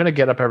 okay, well, I'm going to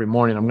get up every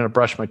morning. I'm going to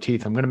brush my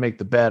teeth. I'm going to make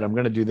the bed. I'm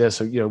going to do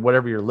this,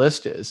 whatever your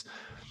list is.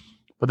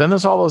 But then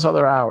there's all those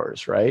other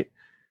hours, right?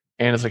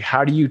 And it's like,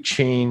 how do you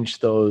change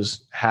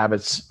those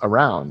habits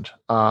around?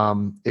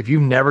 If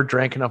you've never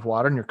drank enough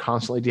water and you're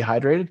constantly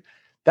dehydrated,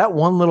 that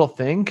one little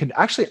thing can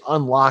actually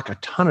unlock a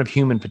ton of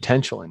human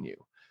potential in you.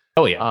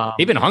 Oh yeah.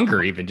 Even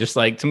hunger, just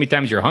like so many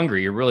times you're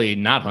hungry, you're really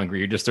not hungry.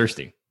 You're just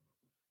thirsty.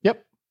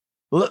 Yep.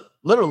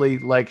 Literally,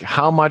 like,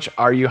 how much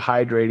are you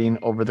hydrating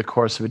over the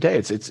course of a day?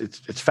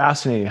 It's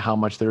fascinating how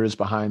much there is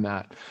behind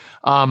that.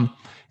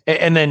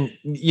 And then,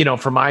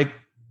 from my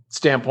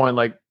standpoint,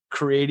 like,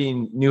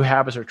 creating new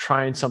habits or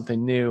trying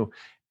something new,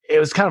 it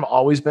was kind of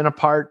always been a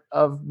part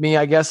of me,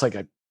 I guess, like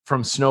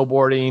from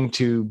snowboarding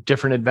to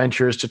different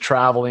adventures to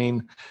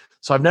traveling.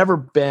 So I've never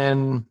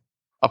been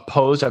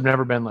opposed. I've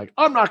never been like,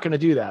 I'm not going to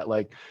do that.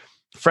 Like,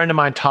 a friend of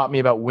mine taught me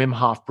about Wim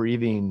Hof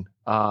breathing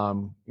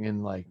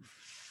in like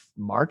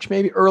March,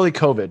 maybe early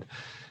COVID.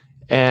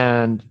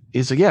 And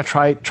he's like, yeah,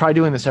 try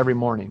doing this every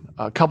morning.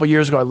 A couple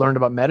years ago, I learned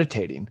about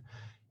meditating.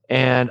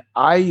 And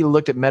I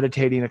looked at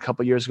meditating a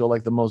couple years ago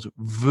like the most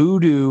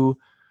voodoo,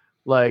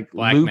 like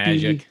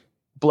loopy,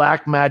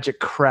 black magic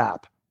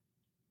crap.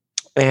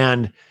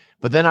 But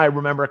then I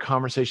remember a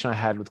conversation I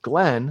had with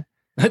Glenn.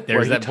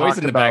 There's that voice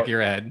in the back of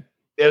your head.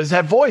 It was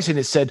that voice. And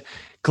it said,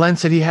 Glenn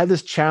said he had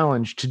this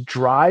challenge to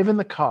drive in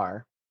the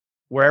car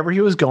wherever he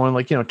was going,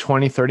 like, 20,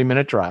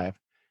 30-minute drive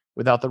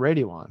without the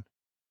radio on.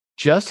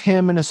 Just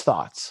him and his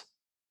thoughts.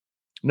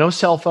 No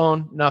cell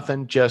phone,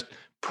 nothing, just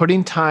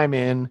putting time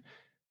in,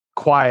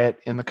 quiet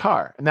in the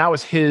car. And that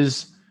was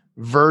his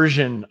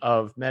version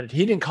of meditation.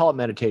 He didn't call it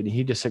meditating.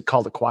 He just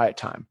called it quiet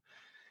time.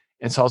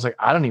 And so I was like,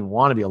 I don't even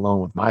want to be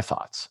alone with my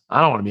thoughts.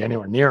 I don't want to be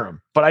anywhere near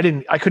them. But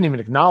I couldn't even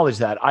acknowledge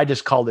that. I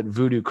just called it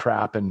voodoo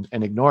crap and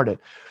ignored it.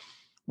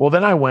 Well,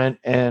 then I went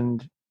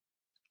and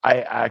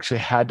I actually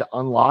had to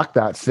unlock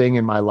that thing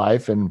in my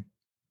life and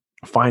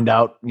find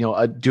out,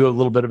 do a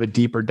little bit of a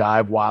deeper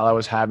dive while I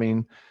was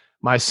having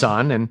my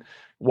son and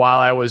while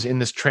I was in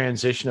this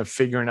transition of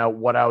figuring out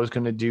what I was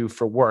going to do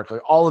for work.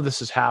 Like all of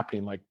this is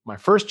happening. Like my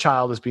first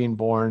child is being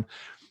born.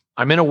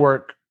 I'm in a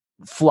work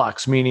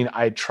flux, meaning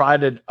I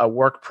tried a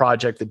work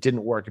project that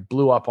didn't work. It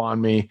blew up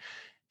on me.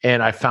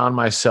 And I found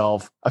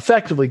myself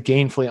effectively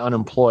gainfully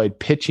unemployed,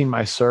 pitching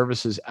my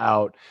services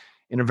out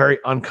in a very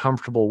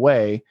uncomfortable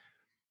way.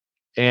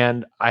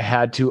 And I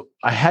had to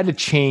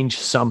change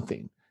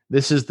something.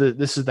 This is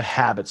the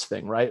habits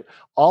thing, right?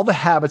 All the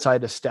habits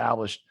I'd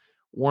established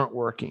weren't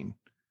working,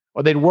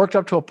 or they'd worked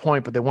up to a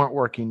point, but they weren't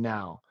working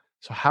now.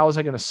 So how was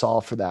I going to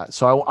solve for that?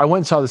 So I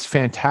went and saw this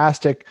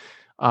fantastic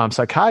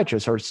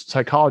psychiatrist or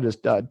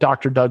psychologist,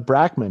 Dr. Doug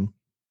Brackman.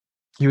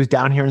 He was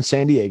down here in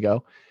San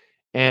Diego,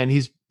 and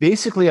he's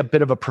basically a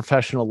bit of a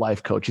professional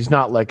life coach. He's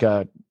not like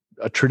a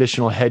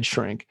traditional head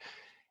shrink.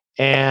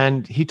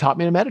 And he taught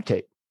me to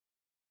meditate.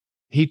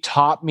 He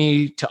taught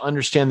me to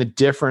understand the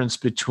difference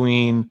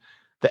between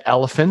the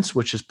elephants,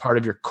 which is part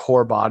of your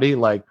core body,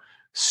 like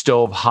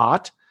stove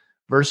hot,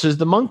 versus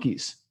the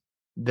monkeys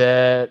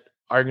that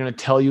are going to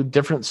tell you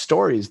different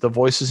stories, the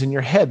voices in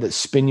your head that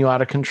spin you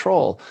out of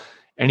control.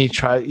 And he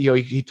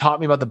taught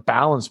me about the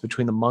balance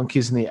between the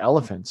monkeys and the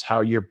elephants, how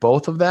you're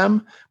both of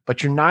them,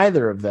 but you're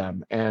neither of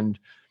them, and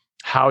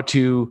how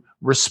to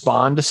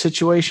respond to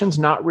situations,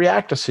 not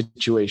react to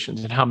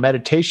situations, and how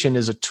meditation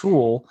is a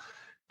tool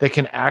that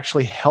can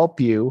actually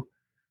help you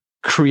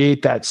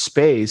create that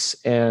space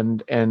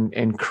and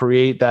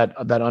create that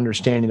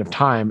understanding of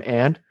time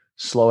and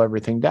slow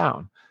everything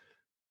down.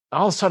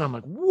 All of a sudden I'm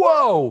like,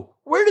 whoa,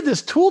 where did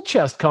this tool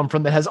chest come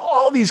from that has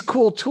all these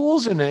cool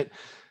tools in it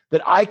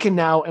that I can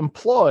now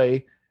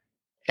employ,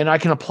 and I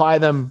can apply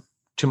them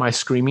to my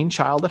screaming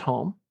child at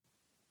home.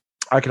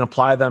 I can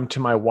apply them to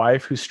my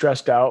wife who's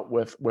stressed out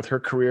with her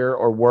career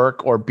or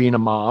work or being a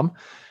mom.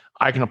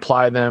 I can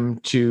apply them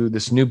to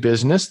this new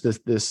business,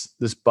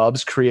 this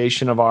Bubs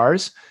creation of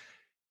ours.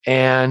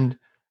 And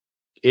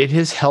it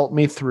has helped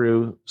me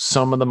through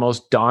some of the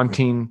most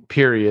daunting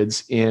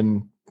periods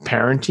in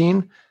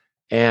parenting.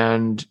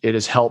 And it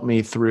has helped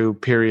me through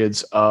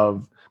periods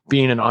of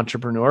being an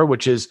entrepreneur,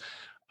 which is,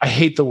 I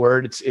hate the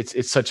word.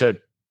 It's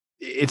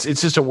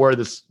just a word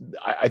that's,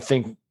 I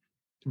think,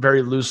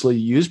 very loosely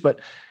used,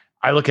 but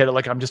I look at it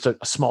like I'm just a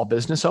small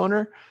business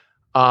owner.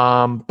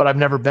 But I've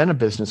never been a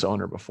business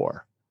owner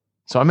before.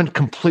 So I'm in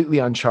completely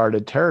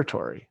uncharted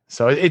territory.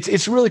 So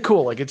it's really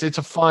cool. Like it's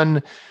a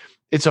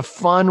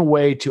fun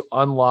way to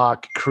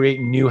unlock, create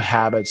new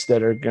habits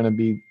that are going to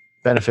be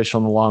beneficial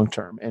in the long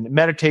term. And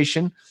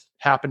meditation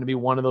happened to be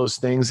one of those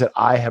things that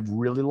I have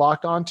really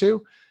locked onto.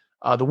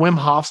 The Wim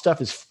Hof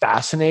stuff is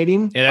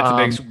fascinating. Yeah,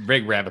 that's a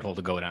big rabbit hole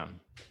to go down.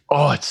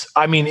 Oh,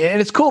 and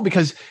it's cool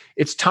because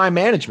it's time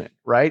management,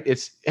 right?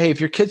 It's, hey, if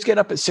your kids get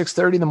up at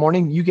 6:30 in the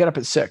morning, you get up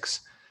at 6.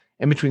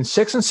 And between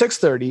 6 and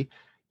 6:30,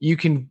 you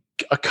can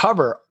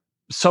cover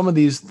some of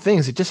these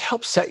things. It just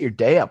helps set your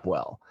day up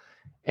well.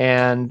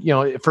 And,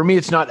 for me,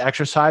 it's not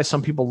exercise.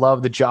 Some people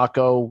love the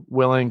Jocko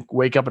Willink,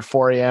 wake up at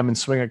 4 a.m. and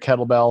swing a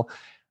kettlebell.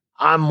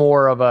 I'm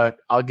more of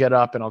I'll get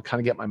up and I'll kind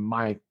of get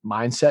my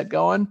mindset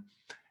going.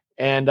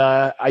 And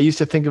I used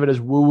to think of it as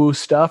woo-woo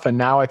stuff. And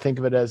now I think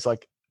of it as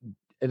like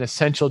an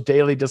essential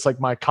daily, just like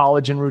my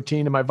collagen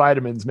routine and my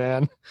vitamins,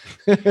 man.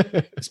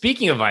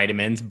 Speaking of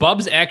vitamins,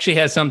 Bubs actually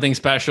has something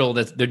special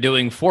that they're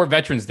doing for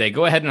Veterans Day.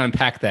 Go ahead and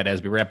unpack that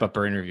as we wrap up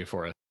our interview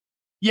for us.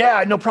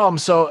 Yeah, no problem.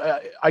 So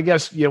I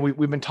guess,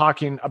 we've been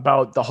talking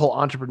about the whole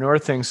entrepreneur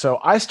thing. So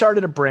I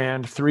started a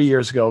brand 3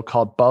 years ago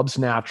called Bubs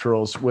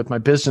Naturals with my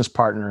business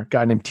partner, a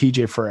guy named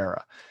TJ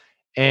Ferreira.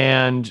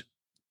 And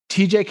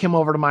TJ came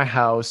over to my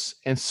house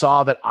and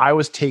saw that I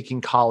was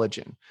taking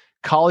collagen.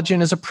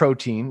 Collagen is a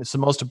protein. It's the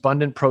most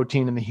abundant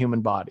protein in the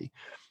human body.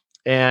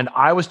 And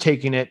I was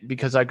taking it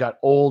because I've got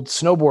old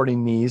snowboarding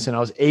knees and I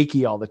was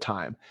achy all the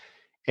time.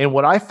 And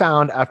what I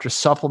found after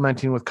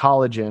supplementing with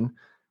collagen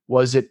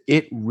was that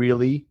it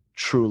really,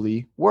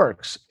 truly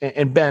works.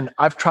 And Ben,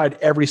 I've tried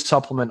every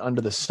supplement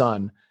under the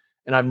sun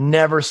And I've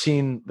never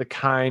seen the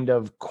kind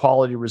of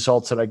quality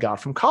results that I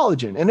got from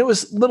collagen. And it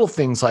was little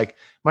things like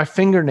my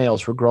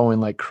fingernails were growing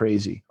like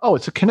crazy. Oh,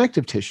 it's a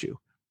connective tissue.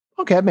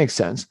 Okay, that makes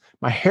sense.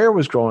 My hair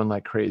was growing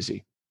like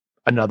crazy.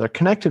 Another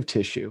connective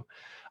tissue.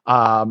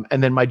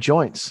 And then my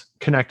joints,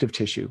 connective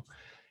tissue.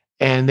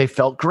 And they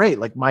felt great.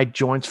 Like my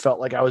joints felt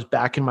like I was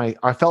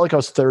I felt like I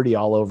was 30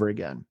 all over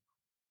again.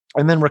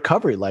 And then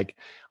recovery, like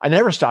I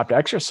never stopped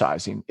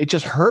exercising. It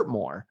just hurt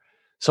more.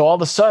 So all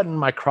of a sudden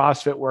my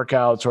CrossFit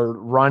workouts or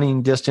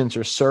running distance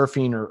or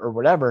surfing or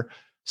whatever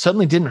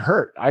suddenly didn't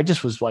hurt. I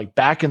just was like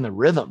back in the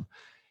rhythm.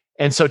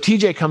 And so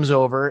TJ comes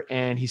over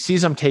and he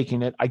sees I'm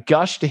taking it. I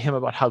gush to him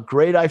about how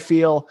great I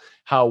feel,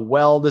 how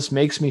well this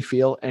makes me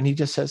feel. And he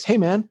just says, hey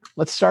man,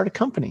 let's start a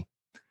company.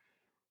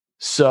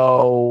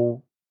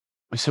 So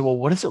we said, well,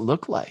 what does it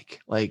look like?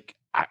 Like,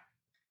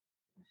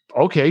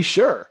 okay,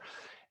 sure.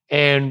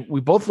 And we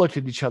both looked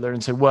at each other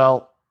and said,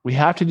 well, we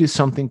have to do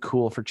something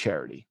cool for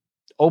charity.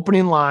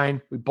 Opening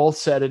line, we both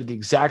said it at the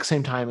exact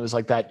same time. It was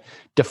like that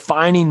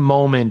defining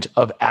moment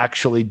of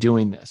actually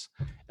doing this.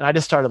 And I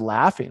just started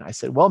laughing. I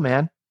said, well,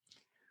 man,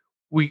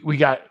 we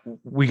got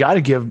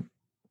to give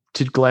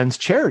to Glenn's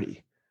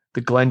charity,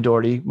 the Glenn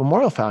Doherty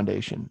Memorial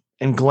Foundation.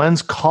 And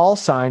Glenn's call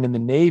sign in the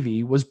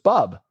Navy was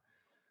Bub.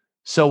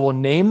 So we'll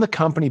name the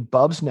company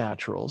Bub's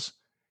Naturals,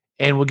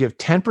 and we'll give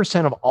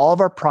 10% of all of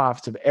our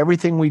profits of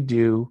everything we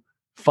do,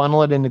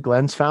 funnel it into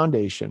Glenn's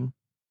foundation.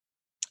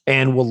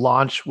 And we'll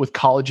launch with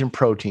collagen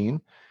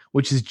protein,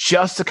 which is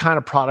just the kind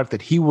of product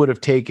that he would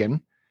have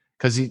taken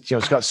because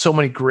it's got so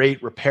many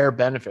great repair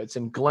benefits.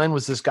 And Glenn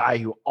was this guy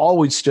who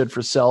always stood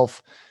for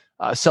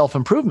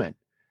self-improvement.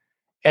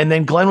 And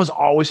then Glenn was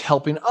always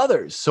helping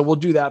others. So we'll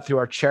do that through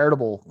our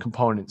charitable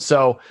component.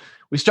 So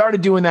we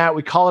started doing that.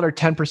 We call it our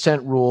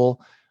 10% rule.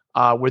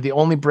 We're the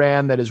only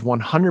brand that is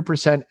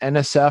 100%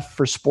 NSF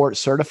for sport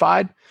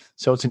certified.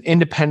 So it's an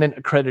independent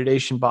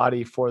accreditation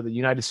body for the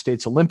United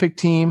States Olympic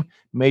team,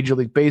 Major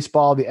League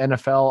Baseball, the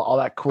NFL, all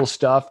that cool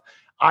stuff.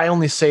 I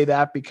only say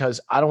that because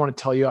I don't want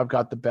to tell you I've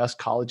got the best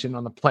collagen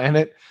on the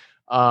planet.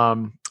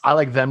 I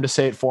like them to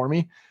say it for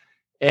me.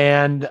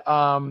 And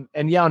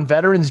yeah, on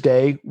Veterans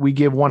Day, we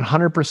give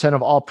 100%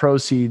 of all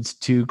proceeds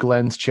to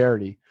Glenn's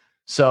charity.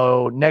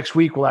 So next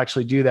week we'll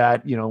actually do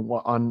that.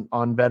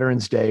 On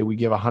Veterans Day, we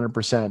give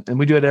 100%, and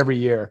we do it every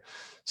year.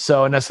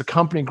 So, and as the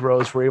company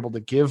grows, we're able to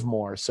give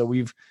more. So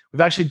we've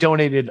actually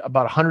donated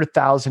about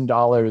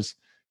 $100,000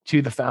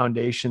 to the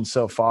foundation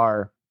so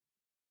far,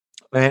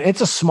 and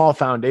it's a small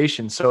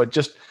foundation. So it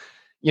just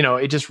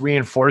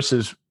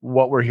reinforces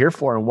what we're here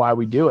for and why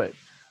we do it.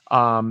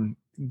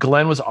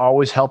 Glenn was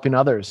always helping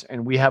others,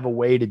 and we have a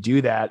way to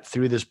do that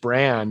through this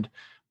brand,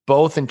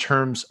 both in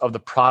terms of the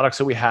products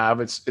that we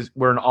have.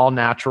 We're an all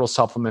natural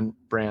supplement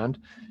brand,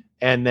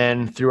 and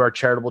then through our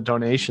charitable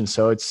donations.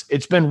 So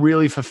it's been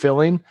really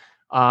fulfilling.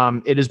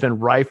 It has been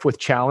rife with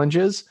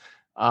challenges.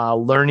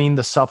 Learning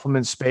the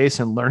supplement space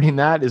and learning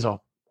that is a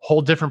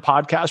whole different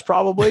podcast,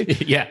 probably.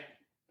 Yeah.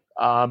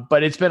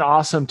 But it's been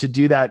awesome to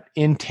do that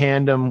in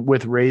tandem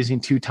with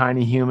raising two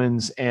tiny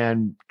humans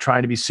and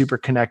trying to be super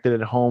connected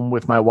at home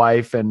with my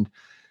wife. And,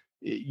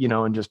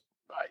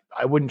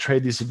 I wouldn't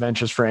trade these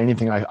adventures for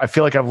anything. I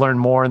feel like I've learned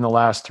more in the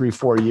last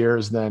 3-4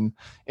 years than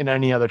in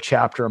any other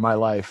chapter of my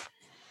life.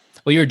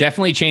 Well, you're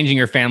definitely changing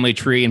your family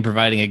tree and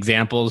providing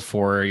examples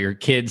for your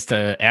kids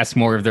to ask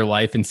more of their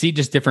life and see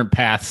just different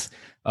paths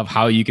of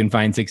how you can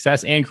find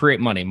success and create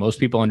money. Most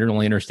people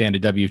only understand a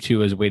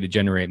W-2 as a way to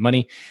generate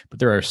money, but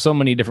there are so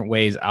many different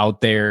ways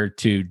out there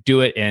to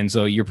do it. And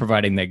so you're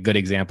providing that good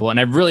example. And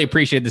I really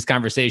appreciate this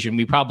conversation.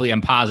 We probably,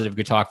 I'm positive,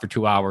 could talk for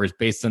 2 hours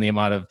based on the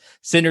amount of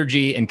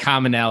synergy and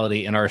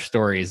commonality in our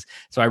stories.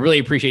 So I really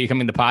appreciate you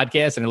coming to the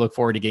podcast, and I look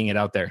forward to getting it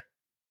out there.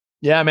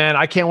 Yeah, man.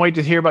 I can't wait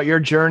to hear about your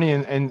journey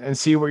and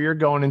see where you're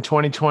going in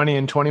 2020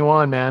 and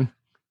 21, man.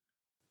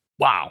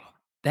 Wow.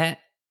 That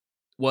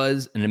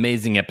was an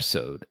amazing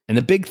episode. And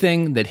the big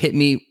thing that hit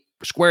me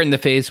square in the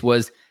face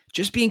was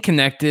just being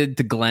connected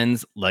to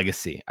Glenn's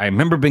legacy. I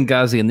remember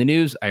Benghazi in the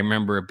news. I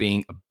remember it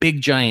being a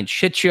big, giant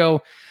shit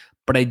show,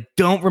 but I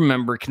don't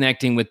remember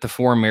connecting with the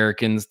 4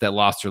 Americans that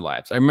lost their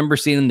lives. I remember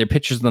seeing their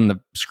pictures on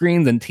the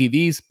screens and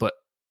TVs, but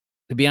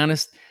to be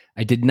honest,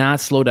 I did not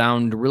slow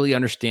down to really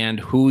understand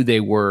who they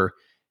were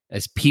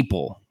as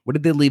people. What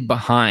did they leave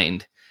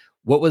behind?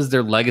 What was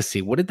their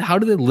legacy? How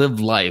did they live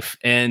life?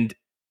 And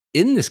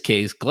in this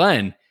case,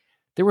 Glenn,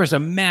 there was a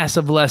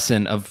massive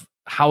lesson of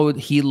how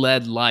he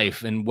led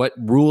life and what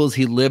rules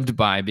he lived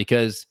by,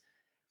 because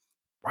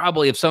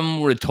probably if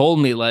someone would have told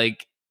me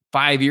like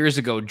 5 years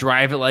ago,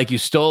 drive it like you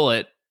stole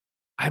it,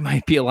 I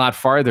might be a lot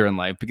farther in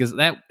life, because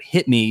that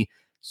hit me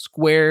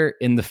square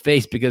in the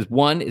face. Because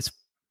one, it's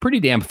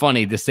pretty damn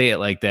funny to say it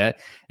like that.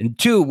 And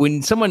two,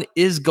 when someone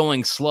is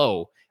going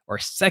slow or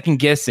second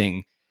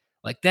guessing,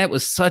 like that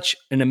was such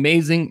an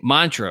amazing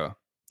mantra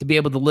to be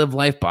able to live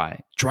life by.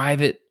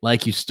 Drive it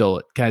like you stole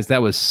it. Guys,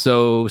 that was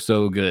so,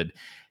 so good.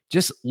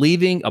 Just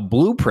leaving a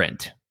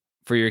blueprint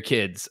for your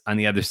kids on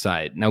the other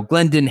side. Now,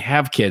 Glenn didn't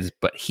have kids,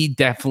 but he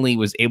definitely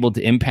was able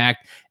to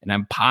impact, and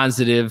I'm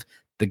positive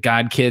the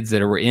God kids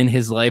that were in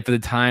his life at the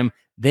time,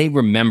 they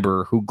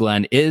remember who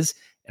Glenn is.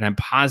 And I'm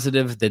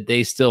positive that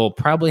they still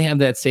probably have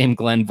that same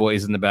Glenn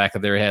voice in the back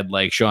of their head,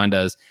 like Sean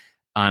does,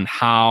 on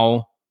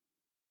how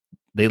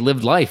they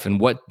lived life and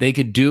what they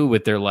could do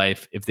with their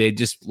life if they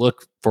just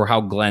look for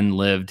how Glenn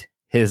lived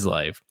his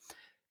life.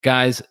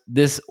 Guys,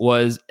 this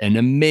was an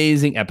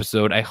amazing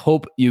episode. I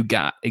hope you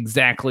got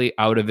exactly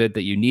out of it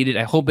that you needed.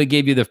 I hope it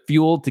gave you the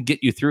fuel to get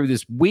you through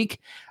this week.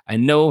 I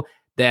know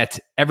that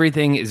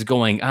everything is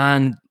going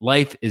on.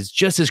 Life is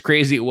just as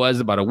crazy it was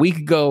about a week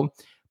ago.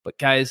 But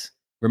guys,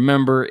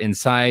 remember,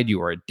 inside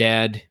you are a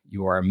dad,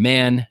 you are a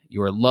man,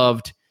 you are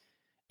loved,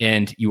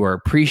 and you are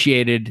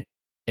appreciated.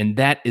 And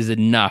that is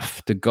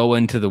enough to go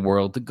into the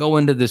world, to go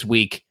into this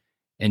week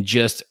and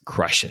just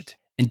crush it.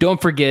 And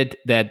don't forget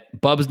that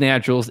Bubs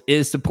Naturals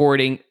is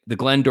supporting the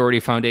Glenn Doherty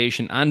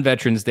Foundation on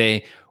Veterans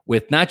Day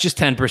with not just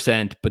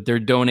 10%, but they're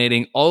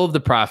donating all of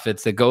the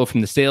profits that go from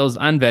the sales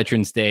on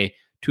Veterans Day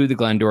to the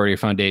Glenn Doherty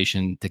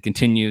Foundation to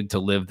continue to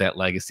live that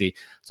legacy.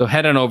 So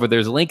head on over.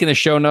 There's a link in the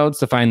show notes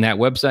to find that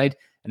website.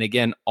 And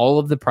again, all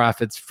of the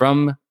profits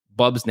from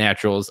Bubs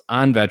Naturals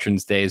on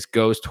Veterans Days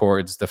goes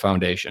towards the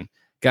foundation.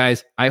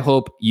 Guys, I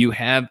hope you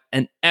have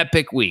an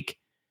epic week,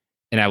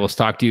 and I will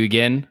talk to you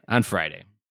again on Friday.